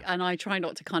I try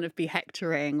not to kind of be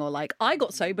hectoring or like I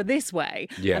got sober this way,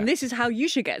 and this is how you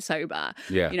should get sober.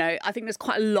 You know, I think there's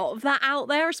quite a lot of that out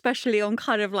there, especially on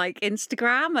kind of like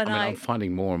Instagram, and I'm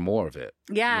finding more and more of it.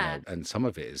 Yeah, you know, and some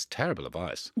of it is terrible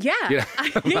advice. Yeah,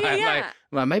 you know? yeah.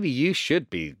 Well, maybe you should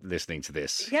be listening to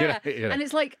this. Yeah, you know? And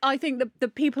it's like I think the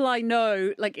people I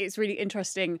know, like it's really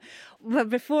interesting. But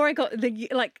before I got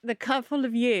the couple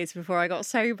of years before I got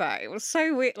sober, it was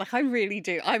so weird. Like I really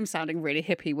do. I'm sounding really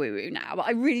hippie woo woo now, but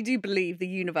I really do believe the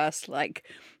universe like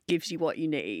gives you what you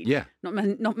need. Yeah,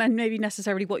 not maybe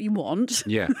necessarily what you want.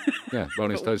 Yeah.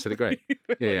 Rolling Stones said it great.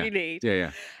 You need.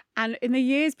 Yeah. And in the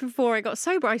years before I got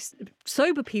sober,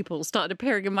 sober people started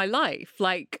appearing in my life,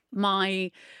 like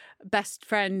my best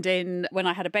friend when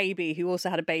I had a baby, who also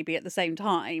had a baby at the same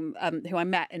time, who I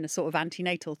met in a sort of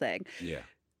antenatal thing. Yeah.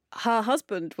 Her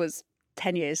husband was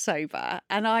 10 years sober.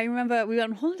 And I remember we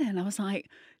went on holiday and I was like,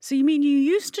 so you mean you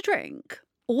used to drink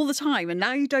all the time and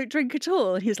now you don't drink at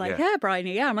all? And he was like, yeah,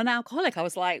 Bryony, I'm an alcoholic. I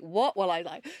was like, what? Well, I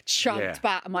like chugged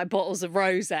back my bottles of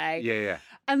rosé. Yeah.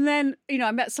 And then, you know,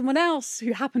 I met someone else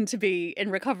who happened to be in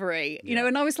recovery, you know,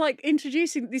 and I was like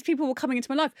introducing, these people were coming into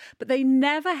my life, but they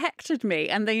never hectored me.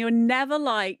 And they were never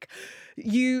like,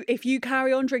 if you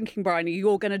carry on drinking, Bryony,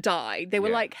 you're going to die. They were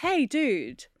like, hey,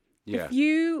 dude. Yeah.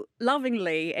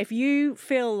 If you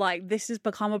feel like this has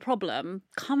become a problem,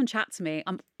 come and chat to me.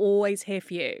 I'm always here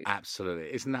for you.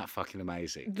 Absolutely. Isn't that fucking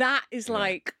amazing? That is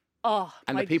like,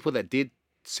 And the people that did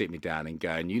sit me down and go,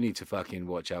 and you need to fucking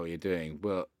watch out what you're doing,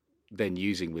 well, then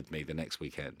using with me the next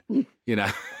weekend, you know?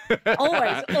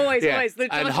 always.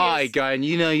 And hi, going,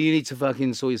 you know, you need to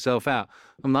fucking sort yourself out.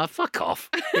 I'm like, fuck off.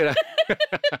 You know?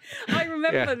 I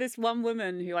remember this one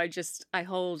woman who I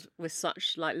hold with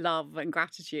such like love and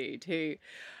gratitude, who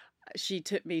she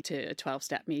took me to a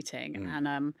 12-step meeting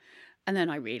and then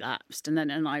I relapsed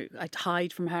and I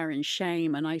hid from her in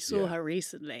shame, and I saw her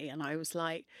recently and I was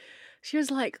like, she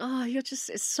was like, oh,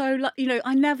 it's so, you know,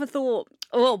 I never thought,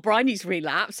 well, Bryony's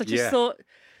relapsed. I just thought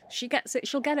she gets it,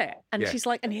 she'll get it. And she's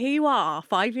like, and here you are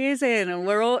 5 years in and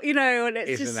we're all, you know, and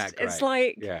it's Isn't that great? It's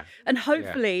like, and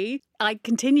hopefully I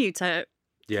continue to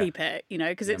keep it, you know,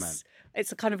 because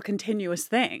it's a kind of continuous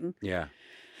thing. Yeah.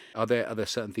 Are there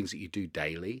certain things that you do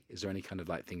daily? Is there any kind of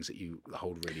like things that you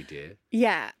hold really dear?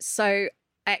 Yeah. So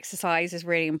exercise is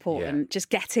really important. Just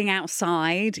getting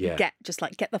outside, get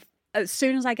as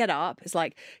soon as I get up, it's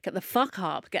like, get the fuck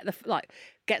up, get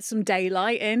some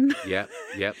daylight in. Yeah.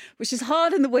 Which is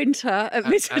hard in the winter,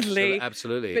 admittedly.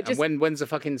 Absolutely. But when's the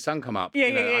fucking sun come up?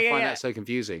 I find that so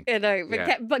confusing. You know,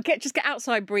 just get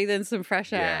outside, breathe in some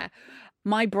fresh air.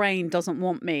 My brain doesn't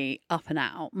want me up and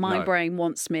out. My brain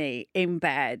wants me in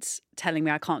bed, telling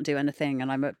me I can't do anything and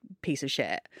I'm a piece of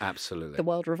shit. Absolutely. The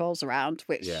world revolves around,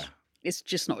 which... It's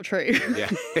just not true. Yeah.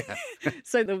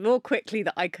 So the more quickly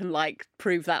that I can like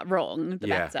prove that wrong, the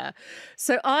better.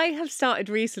 So I have started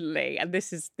recently, and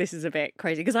this is a bit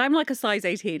crazy because I'm like a size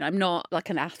 18. I'm not like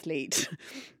an athlete.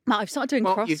 I've started doing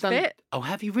CrossFit. Oh,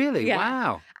 have you really? Yeah.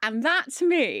 Wow. And that to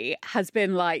me has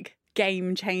been like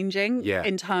game changing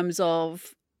in terms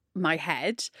of my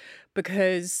head,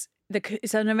 because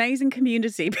it's an amazing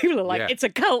community. People are like, it's a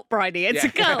cult, Bryony. It's a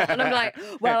cult. And I'm like,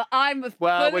 well,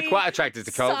 we're quite attracted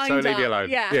to cults, so leave me alone.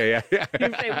 Yeah.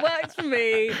 It works for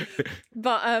me.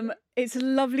 But it's a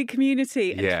lovely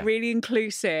community and it's really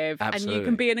inclusive. Absolutely. And you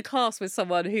can be in a class with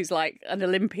someone who's like an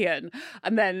Olympian,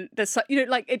 and then there's, you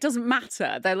know, like it doesn't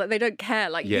matter. They're like, they don't care.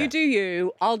 Like you do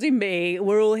you, I'll do me.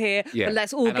 We're all here. But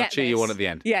let's all and get I'll cheer you on at the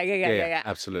end. Yeah.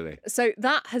 Absolutely. So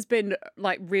that has been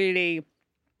like really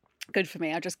good for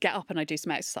me. I just get up and I do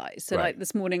some exercise. So like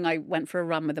this morning I went for a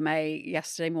run with a mate.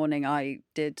 Yesterday morning I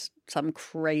did some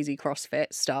crazy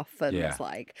CrossFit stuff and was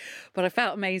like, but I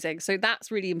felt amazing. So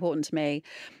that's really important to me.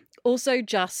 Also,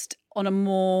 just on a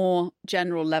more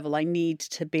general level, I need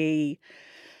to be,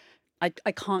 I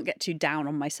can't get too down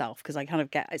on myself because I kind of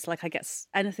it's like I get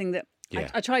anything that,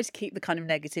 I try to keep the kind of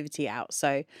negativity out.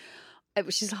 So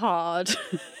which is hard.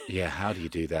 Yeah, how do you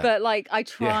do that? But like I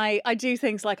do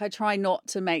things like I try not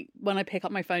to when I pick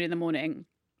up my phone in the morning,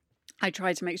 I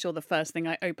try to make sure the first thing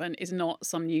I open is not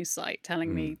some news site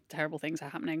telling me terrible things are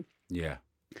happening. Yeah.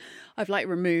 I've like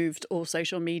removed all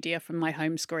social media from my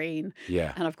home screen.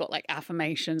 Yeah. And I've got like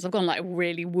affirmations. I've gone like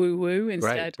really woo-woo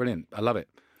instead. Great, brilliant. I love it.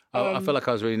 I feel like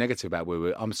I was really negative about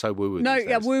woo-woo. I'm so woo-woo. No,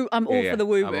 woo. I'm all for the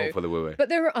woo-woo. I'm all for the woo-woo. But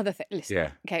there are other things.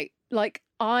 Listen, okay, like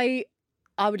I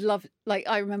would love, like,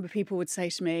 I remember people would say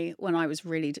to me when I was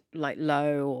really like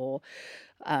low or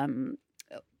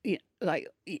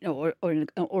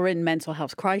or in mental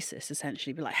health crisis,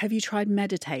 essentially, be like, have you tried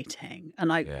meditating?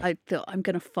 And I thought, I'm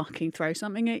going to fucking throw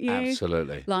something at you.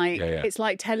 Absolutely. It's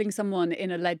like telling someone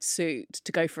in a lead suit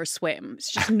to go for a swim.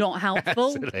 It's just not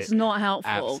helpful. It's not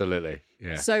helpful. Absolutely.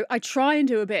 Yeah. So I try and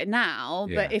do a bit now,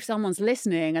 but if someone's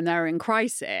listening and they're in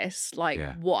crisis,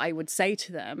 what I would say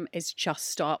to them is just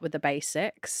start with the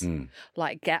basics.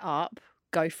 Like, get up,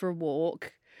 go for a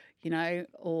walk,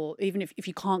 or even if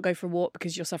you can't go for a walk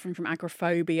because you're suffering from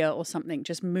agoraphobia or something,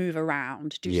 just move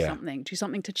around, do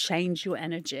something to change your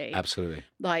energy. Absolutely.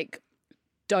 Like,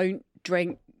 don't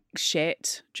drink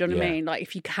shit. Do you know what I mean? Like,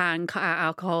 if you can, cut out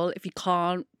alcohol. If you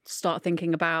can't, start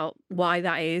thinking about why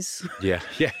that is. Yeah.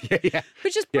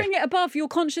 But just bring it above your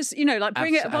conscious, bring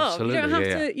it above. Absolutely. You don't have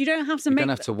to. You don't have to make. You don't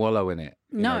have to wallow in it.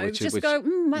 Go.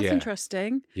 That's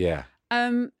interesting. Yeah.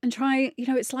 And try.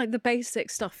 It's like the basic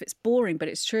stuff. It's boring, but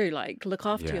it's true. Like, look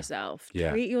after yourself.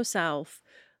 Yeah. Treat yourself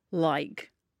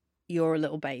like you're a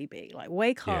little baby. Like,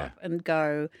 wake up and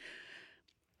go.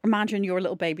 Imagine you're a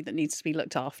little baby that needs to be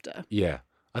looked after. Yeah.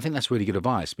 I think that's really good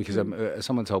advice because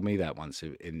someone told me that once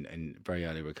in very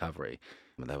early recovery.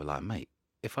 And they were like, mate,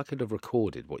 if I could have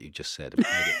recorded what you just said and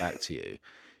played it back to you,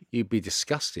 you'd be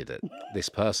disgusted at this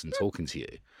person talking to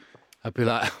you. I'd be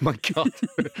like, oh my God.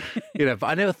 But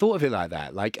I never thought of it like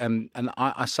that. Like, and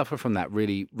I suffer from that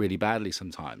really, really badly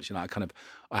sometimes.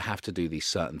 I have to do these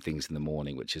certain things in the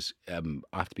morning, which is, I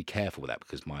have to be careful with that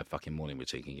because my fucking morning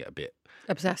routine can get a bit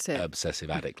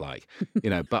obsessive addict-like,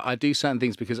 but I do certain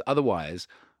things because otherwise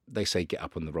they say get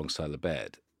up on the wrong side of the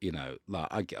bed. Like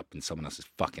I get up in someone else's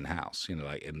fucking house,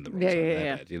 like in the wrong side of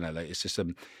their bed. Like it's just,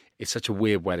 it's such a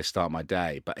weird way to start my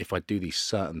day. But if I do these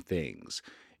certain things,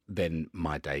 then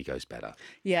my day goes better.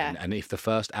 Yeah. And if the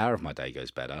first hour of my day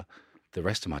goes better, the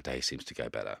rest of my day seems to go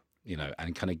better,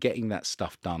 and kind of getting that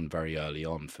stuff done very early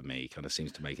on for me kind of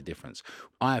seems to make a difference.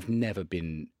 I have never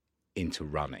been into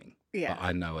running, but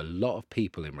I know a lot of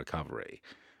people in recovery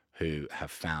who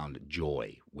have found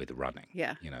joy with running.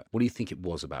 Yeah. What do you think it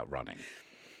was about running?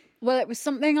 Well, it was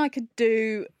something I could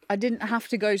do. I didn't have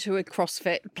to go to a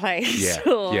CrossFit place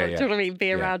or, do you know what I mean,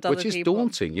 be around other people. Which is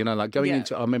daunting, like going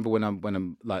into, I remember when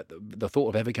I'm like, the thought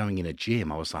of ever going in a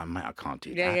gym, I was like, mate, I can't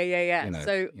do that. Yeah.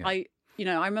 So I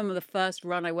remember the first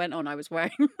run I went on, I was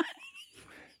wearing...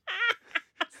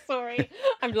 Sorry,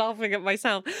 I'm laughing at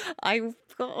myself. I've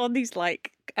got on these leopard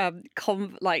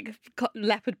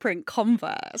print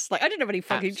Converse. Like, I didn't have any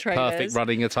fucking trainers. Perfect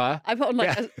running attire. I put on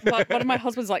one of my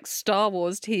husband's Star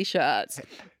Wars t-shirts.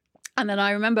 And then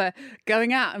I remember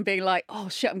going out and being like, oh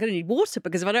shit, I'm going to need water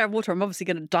because if I don't have water, I'm obviously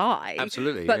going to die.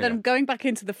 Absolutely. But then going back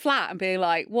into the flat and being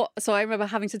like, what? So I remember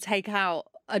having to take out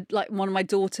one of my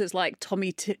daughter's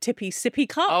Tommy Tippy sippy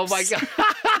cups. Oh my God.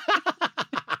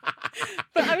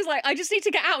 But I was like, I just need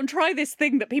to get out and try this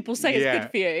thing that people say is good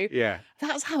for you. Yeah.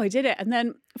 That's how I did it. And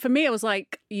then for me, it was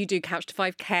like, you do Couch to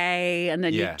 5K and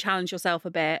then you challenge yourself a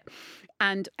bit.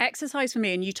 And exercise for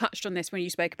me, and you touched on this when you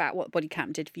spoke about what body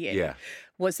camp did for you,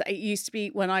 was that it used to be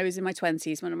when I was in my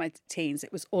 20s, one of my teens,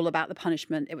 it was all about the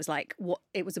punishment. It was like,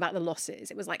 it was about the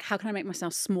losses. It was like, how can I make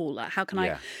myself smaller? How can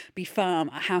I be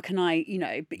firmer? How can I,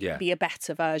 be a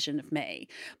better version of me?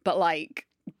 But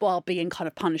while being kind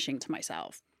of punishing to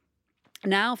myself.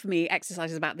 Now for me,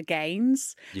 exercise is about the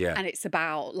gains, and it's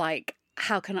about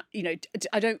how can I,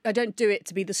 I don't do it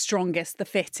to be the strongest, the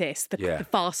fittest, the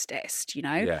fastest.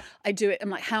 I do it. I'm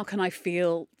like, how can I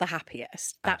feel the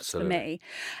happiest? That's Absolutely. For me.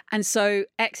 And so,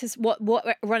 what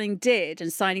running did,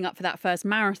 and signing up for that first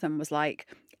marathon was like.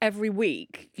 Every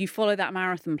week, you follow that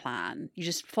marathon plan. You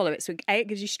just follow it. So it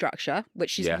gives you structure,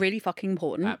 which is really fucking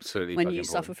important. Absolutely, when you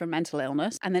suffer from mental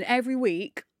illness. And then every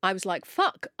week, I was like,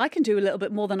 fuck, I can do a little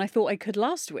bit more than I thought I could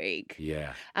last week.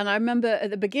 Yeah. And I remember at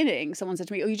the beginning, someone said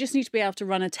to me, oh, you just need to be able to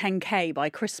run a 10K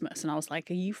by Christmas. And I was like,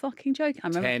 are you fucking joking?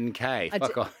 10K?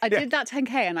 Fuck off. I did that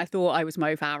 10K and I thought I was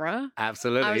Mo Farah.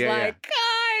 Absolutely. I was like,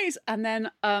 guys. And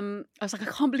then I was like,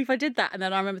 I can't believe I did that. And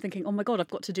then I remember thinking, oh my God, I've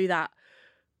got to do that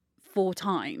 4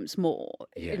 times more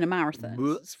in a marathon.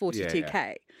 It's 42K.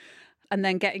 Yeah. And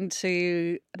then getting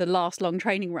to the last long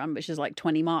training run, which is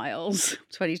 20 miles,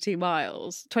 20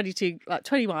 miles.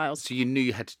 So you knew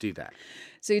you had to do that?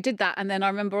 So you did that. And then I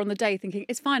remember on the day thinking,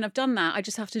 it's fine, I've done that. I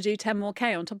just have to do 10 more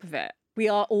K on top of it. We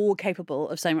are all capable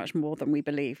of so much more than we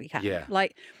believe we can. Yeah.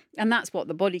 And that's what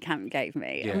the body camp gave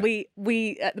me. Yeah. And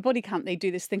we at the body camp, they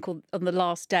do this thing called, on the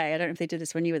last day, I don't know if they did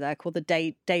this when you were there, called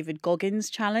the David Goggins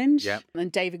Challenge. Yeah. And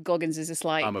David Goggins is this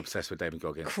I'm obsessed with David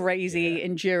Goggins. Crazy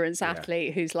endurance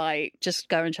athlete who's just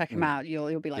go and check him out.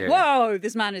 You'll be like, whoa,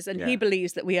 this man is, and he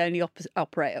believes that we only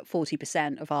operate at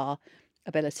 40% of our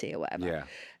ability or whatever. Yeah.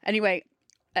 Anyway,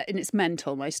 and it's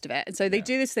mental, most of it. And so they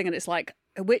do this thing and it's like,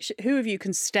 who of you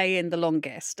can stay in the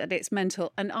longest? And it's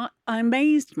mental. And I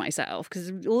amazed myself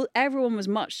because everyone was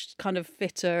much kind of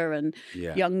fitter and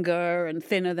younger and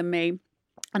thinner than me.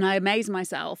 And I amazed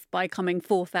myself by coming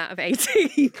 4th out of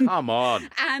 18. Come on.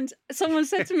 And someone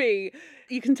said to me,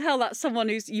 you can tell that's someone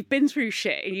you've been through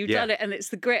shit and you've done it, and it's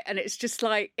the grit, and it's just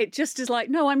like,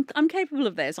 no, I'm capable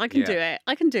of this. I can do it.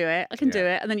 I can do it. I can do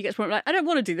it. And then you get to the point like, I don't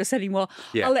want to do this anymore.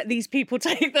 I'll let these people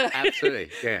take the... Absolutely,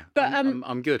 yeah. But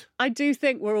I'm good. I do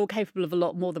think we're all capable of a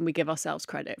lot more than we give ourselves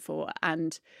credit for.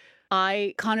 And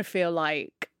I kind of feel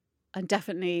like, and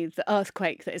definitely the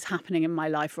earthquake that is happening in my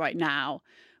life right now,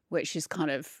 which is kind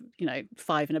of,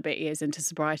 5 and a bit years into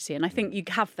sobriety. And I think you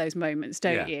have those moments,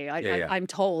 don't you? I'm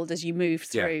told as you move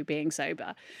through being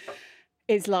sober,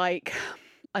 it's like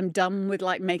I'm done with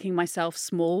like making myself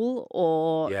small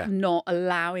or not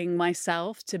allowing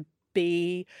myself to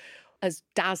be as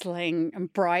dazzling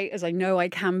and bright as I know I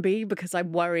can be, because I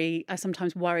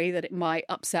sometimes worry that it might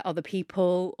upset other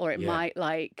people, or it might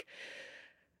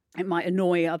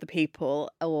annoy other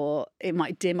people, or it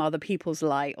might dim other people's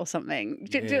light or something.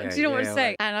 Do you know what I'm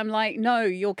saying? And I'm like, no,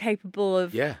 you're capable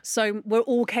of we're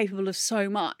all capable of so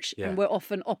much, and we're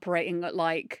often operating at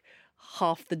like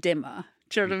half the dimmer.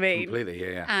 Do you know what I mean?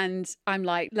 Completely, yeah. And I'm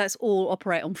like, let's all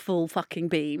operate on full fucking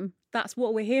beam. That's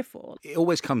what we're here for. It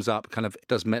always comes up kind of,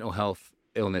 does mental health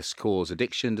illness cause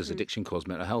addiction? Does addiction cause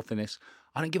mental health illness?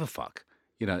 I don't give a fuck.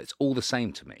 It's all the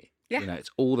same to me. Yeah. It's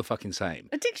all the fucking same.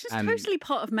 Addiction's totally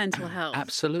part of mental health.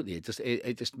 Absolutely.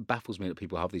 It just baffles me that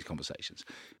people have these conversations.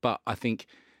 But I think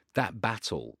that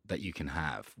battle that you can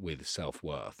have with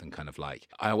self-worth and kind of like,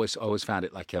 I always found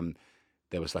it like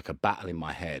there was like a battle in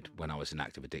my head when I was in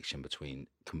active addiction between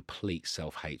complete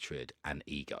self-hatred and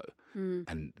ego.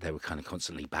 And they were kind of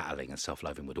constantly battling, and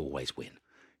self-loathing would always win.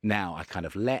 Now I kind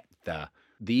of let the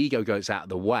ego goes out of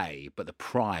the way, but the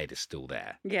pride is still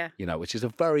there. Yeah. Which is a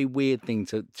very weird thing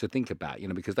to think about,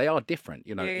 because they are different.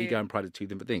 Ego and pride are two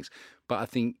different things. But I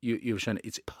think you've shown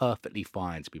it's perfectly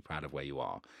fine to be proud of where you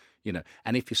are,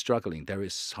 And if you're struggling, there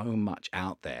is so much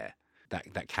out there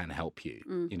that can help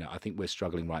you. I think we're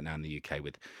struggling right now in the UK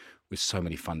with so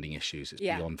many funding issues. It's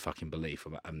beyond fucking belief.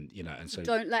 And so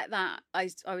don't let that, I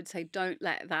would say, don't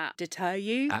let that deter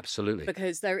you. Absolutely.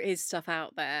 Because there is stuff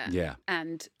out there. Yeah.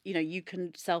 And, you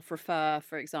can self-refer,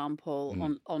 for example,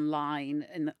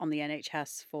 online on the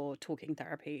NHS for talking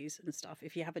therapies and stuff.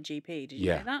 If you have a GP, did you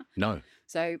know that? No.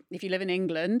 So if you live in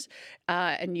England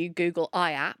and you Google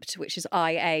IAPT, which is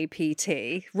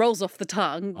IAPT, rolls off the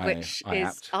tongue, which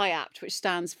is IAPT, which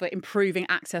stands for Improving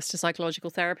Access to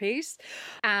Psychological Therapies.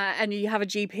 And you have a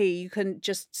GP, you can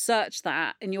just search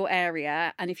that in your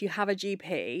area. And if you have a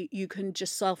GP, you can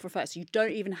just self-refer. So you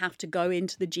don't even have to go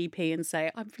into the GP and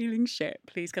say, I'm feeling shit.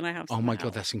 Please, can I have some Oh my help?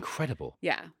 God, that's incredible.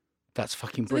 Yeah. That's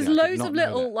fucking So brilliant. there's loads of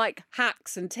little like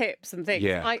hacks and tips and things.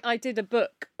 Yeah. I did a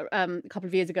book a couple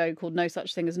of years ago called No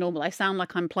Such Thing as Normal. I sound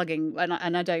like I'm plugging,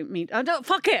 and I don't mean,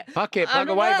 fuck it. Fuck it, plug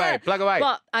away, babe, plug away.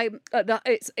 But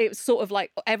it's sort of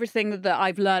like everything that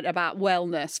I've learned about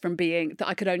wellness that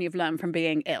I could only have learned from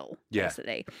being ill,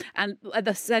 basically. And at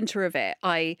the centre of it,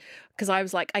 because I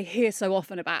was like, I hear so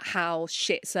often about how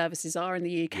shit services are in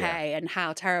the UK and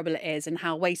how terrible it is and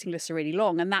how waiting lists are really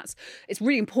long. And it's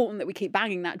really important that we keep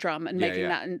banging that drum and making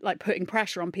that, and like putting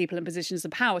pressure on people in positions of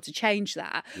power to change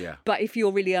that. Yeah. But if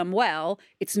you're really unwell,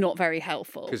 it's not very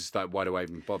helpful. Because it's like, why do I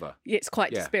even bother? It's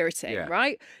quite dispiriting,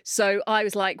 right? So I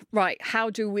was like, right,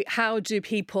 how do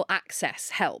people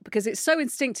access help? Because it's so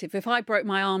instinctive. If I broke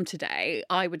my arm today,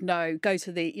 I would know, go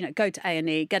to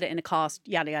A&E, get it in a cast,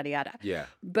 yada, yada, yada. Yeah.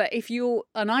 But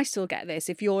and I still get this,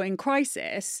 if you're in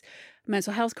crisis,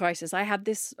 mental health crisis, I had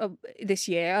this earlier this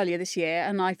year,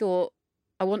 and I thought,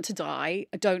 I want to die.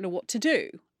 I don't know what to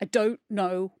do.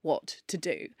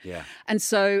 Yeah. And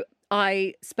so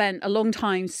I spent a long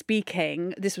time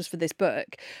speaking, this was for this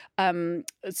book,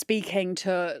 speaking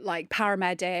to like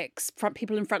paramedics,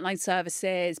 people in frontline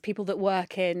services, people that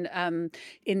work in the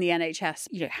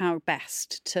NHS, how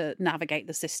best to navigate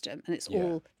the system. And it's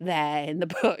all there in the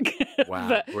book.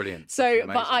 Wow, brilliant. So,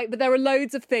 but there are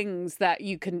loads of things that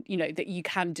you can, that you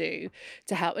can do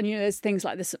to help. And, there's things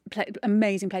like this,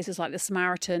 amazing places like the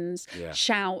Samaritans,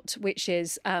 Shout, which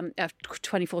is a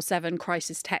 24/7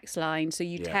 crisis text line. So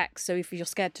you text. So if you're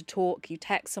scared to talk, you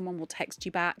text, someone will text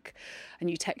you back,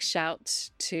 and you text Shout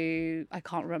to, I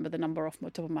can't remember the number off my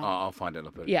top of my head. I'll find it.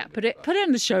 Put it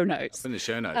in the show notes. Put in the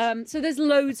show notes. So there's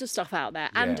loads of stuff out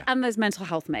there. And there's mental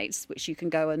health mates, which you can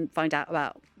go and find out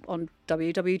about on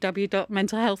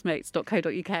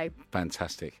www.mentalhealthmates.co.uk.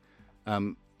 Fantastic.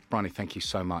 Bryony, thank you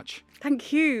so much.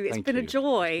 Thank you. It's been a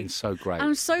joy. It's been so great.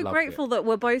 I'm so grateful that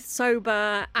we're both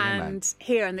sober and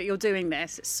here and that you're doing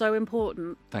this. It's so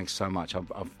important. Thanks so much.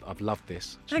 I've loved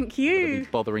this. Thank I'm you. gonna be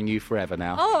bothering you forever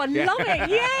now. Oh, I love it.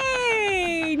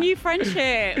 Yay! New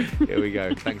friendship. Here we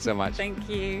go. Thanks so much. Thank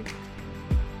you.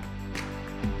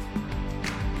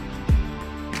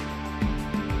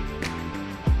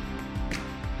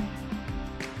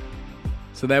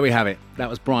 So there we have it. That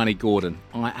was Bryony Gordon.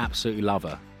 I absolutely love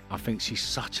her. I think she's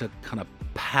such a kind of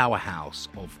powerhouse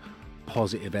of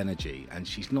positive energy, and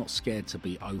she's not scared to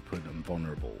be open and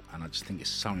vulnerable. And I just think it's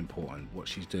so important. What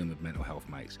she's doing with Mental Health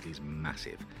Mates is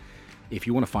massive. If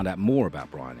you want to find out more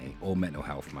about Bryony or Mental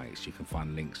Health Mates, you can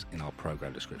find links in our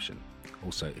program description.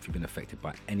 Also, if you've been affected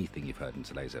by anything you've heard in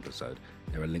today's episode,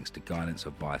 there are links to guidance,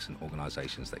 advice, and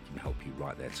organisations that can help you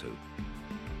right there too.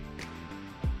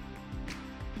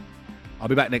 I'll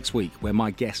be back next week where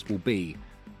my guest will be,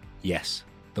 yes,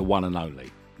 the one and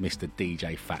only Mr.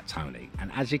 DJ Fat Tony.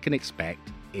 And as you can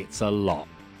expect, it's a lot.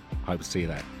 Hope to see you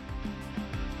there.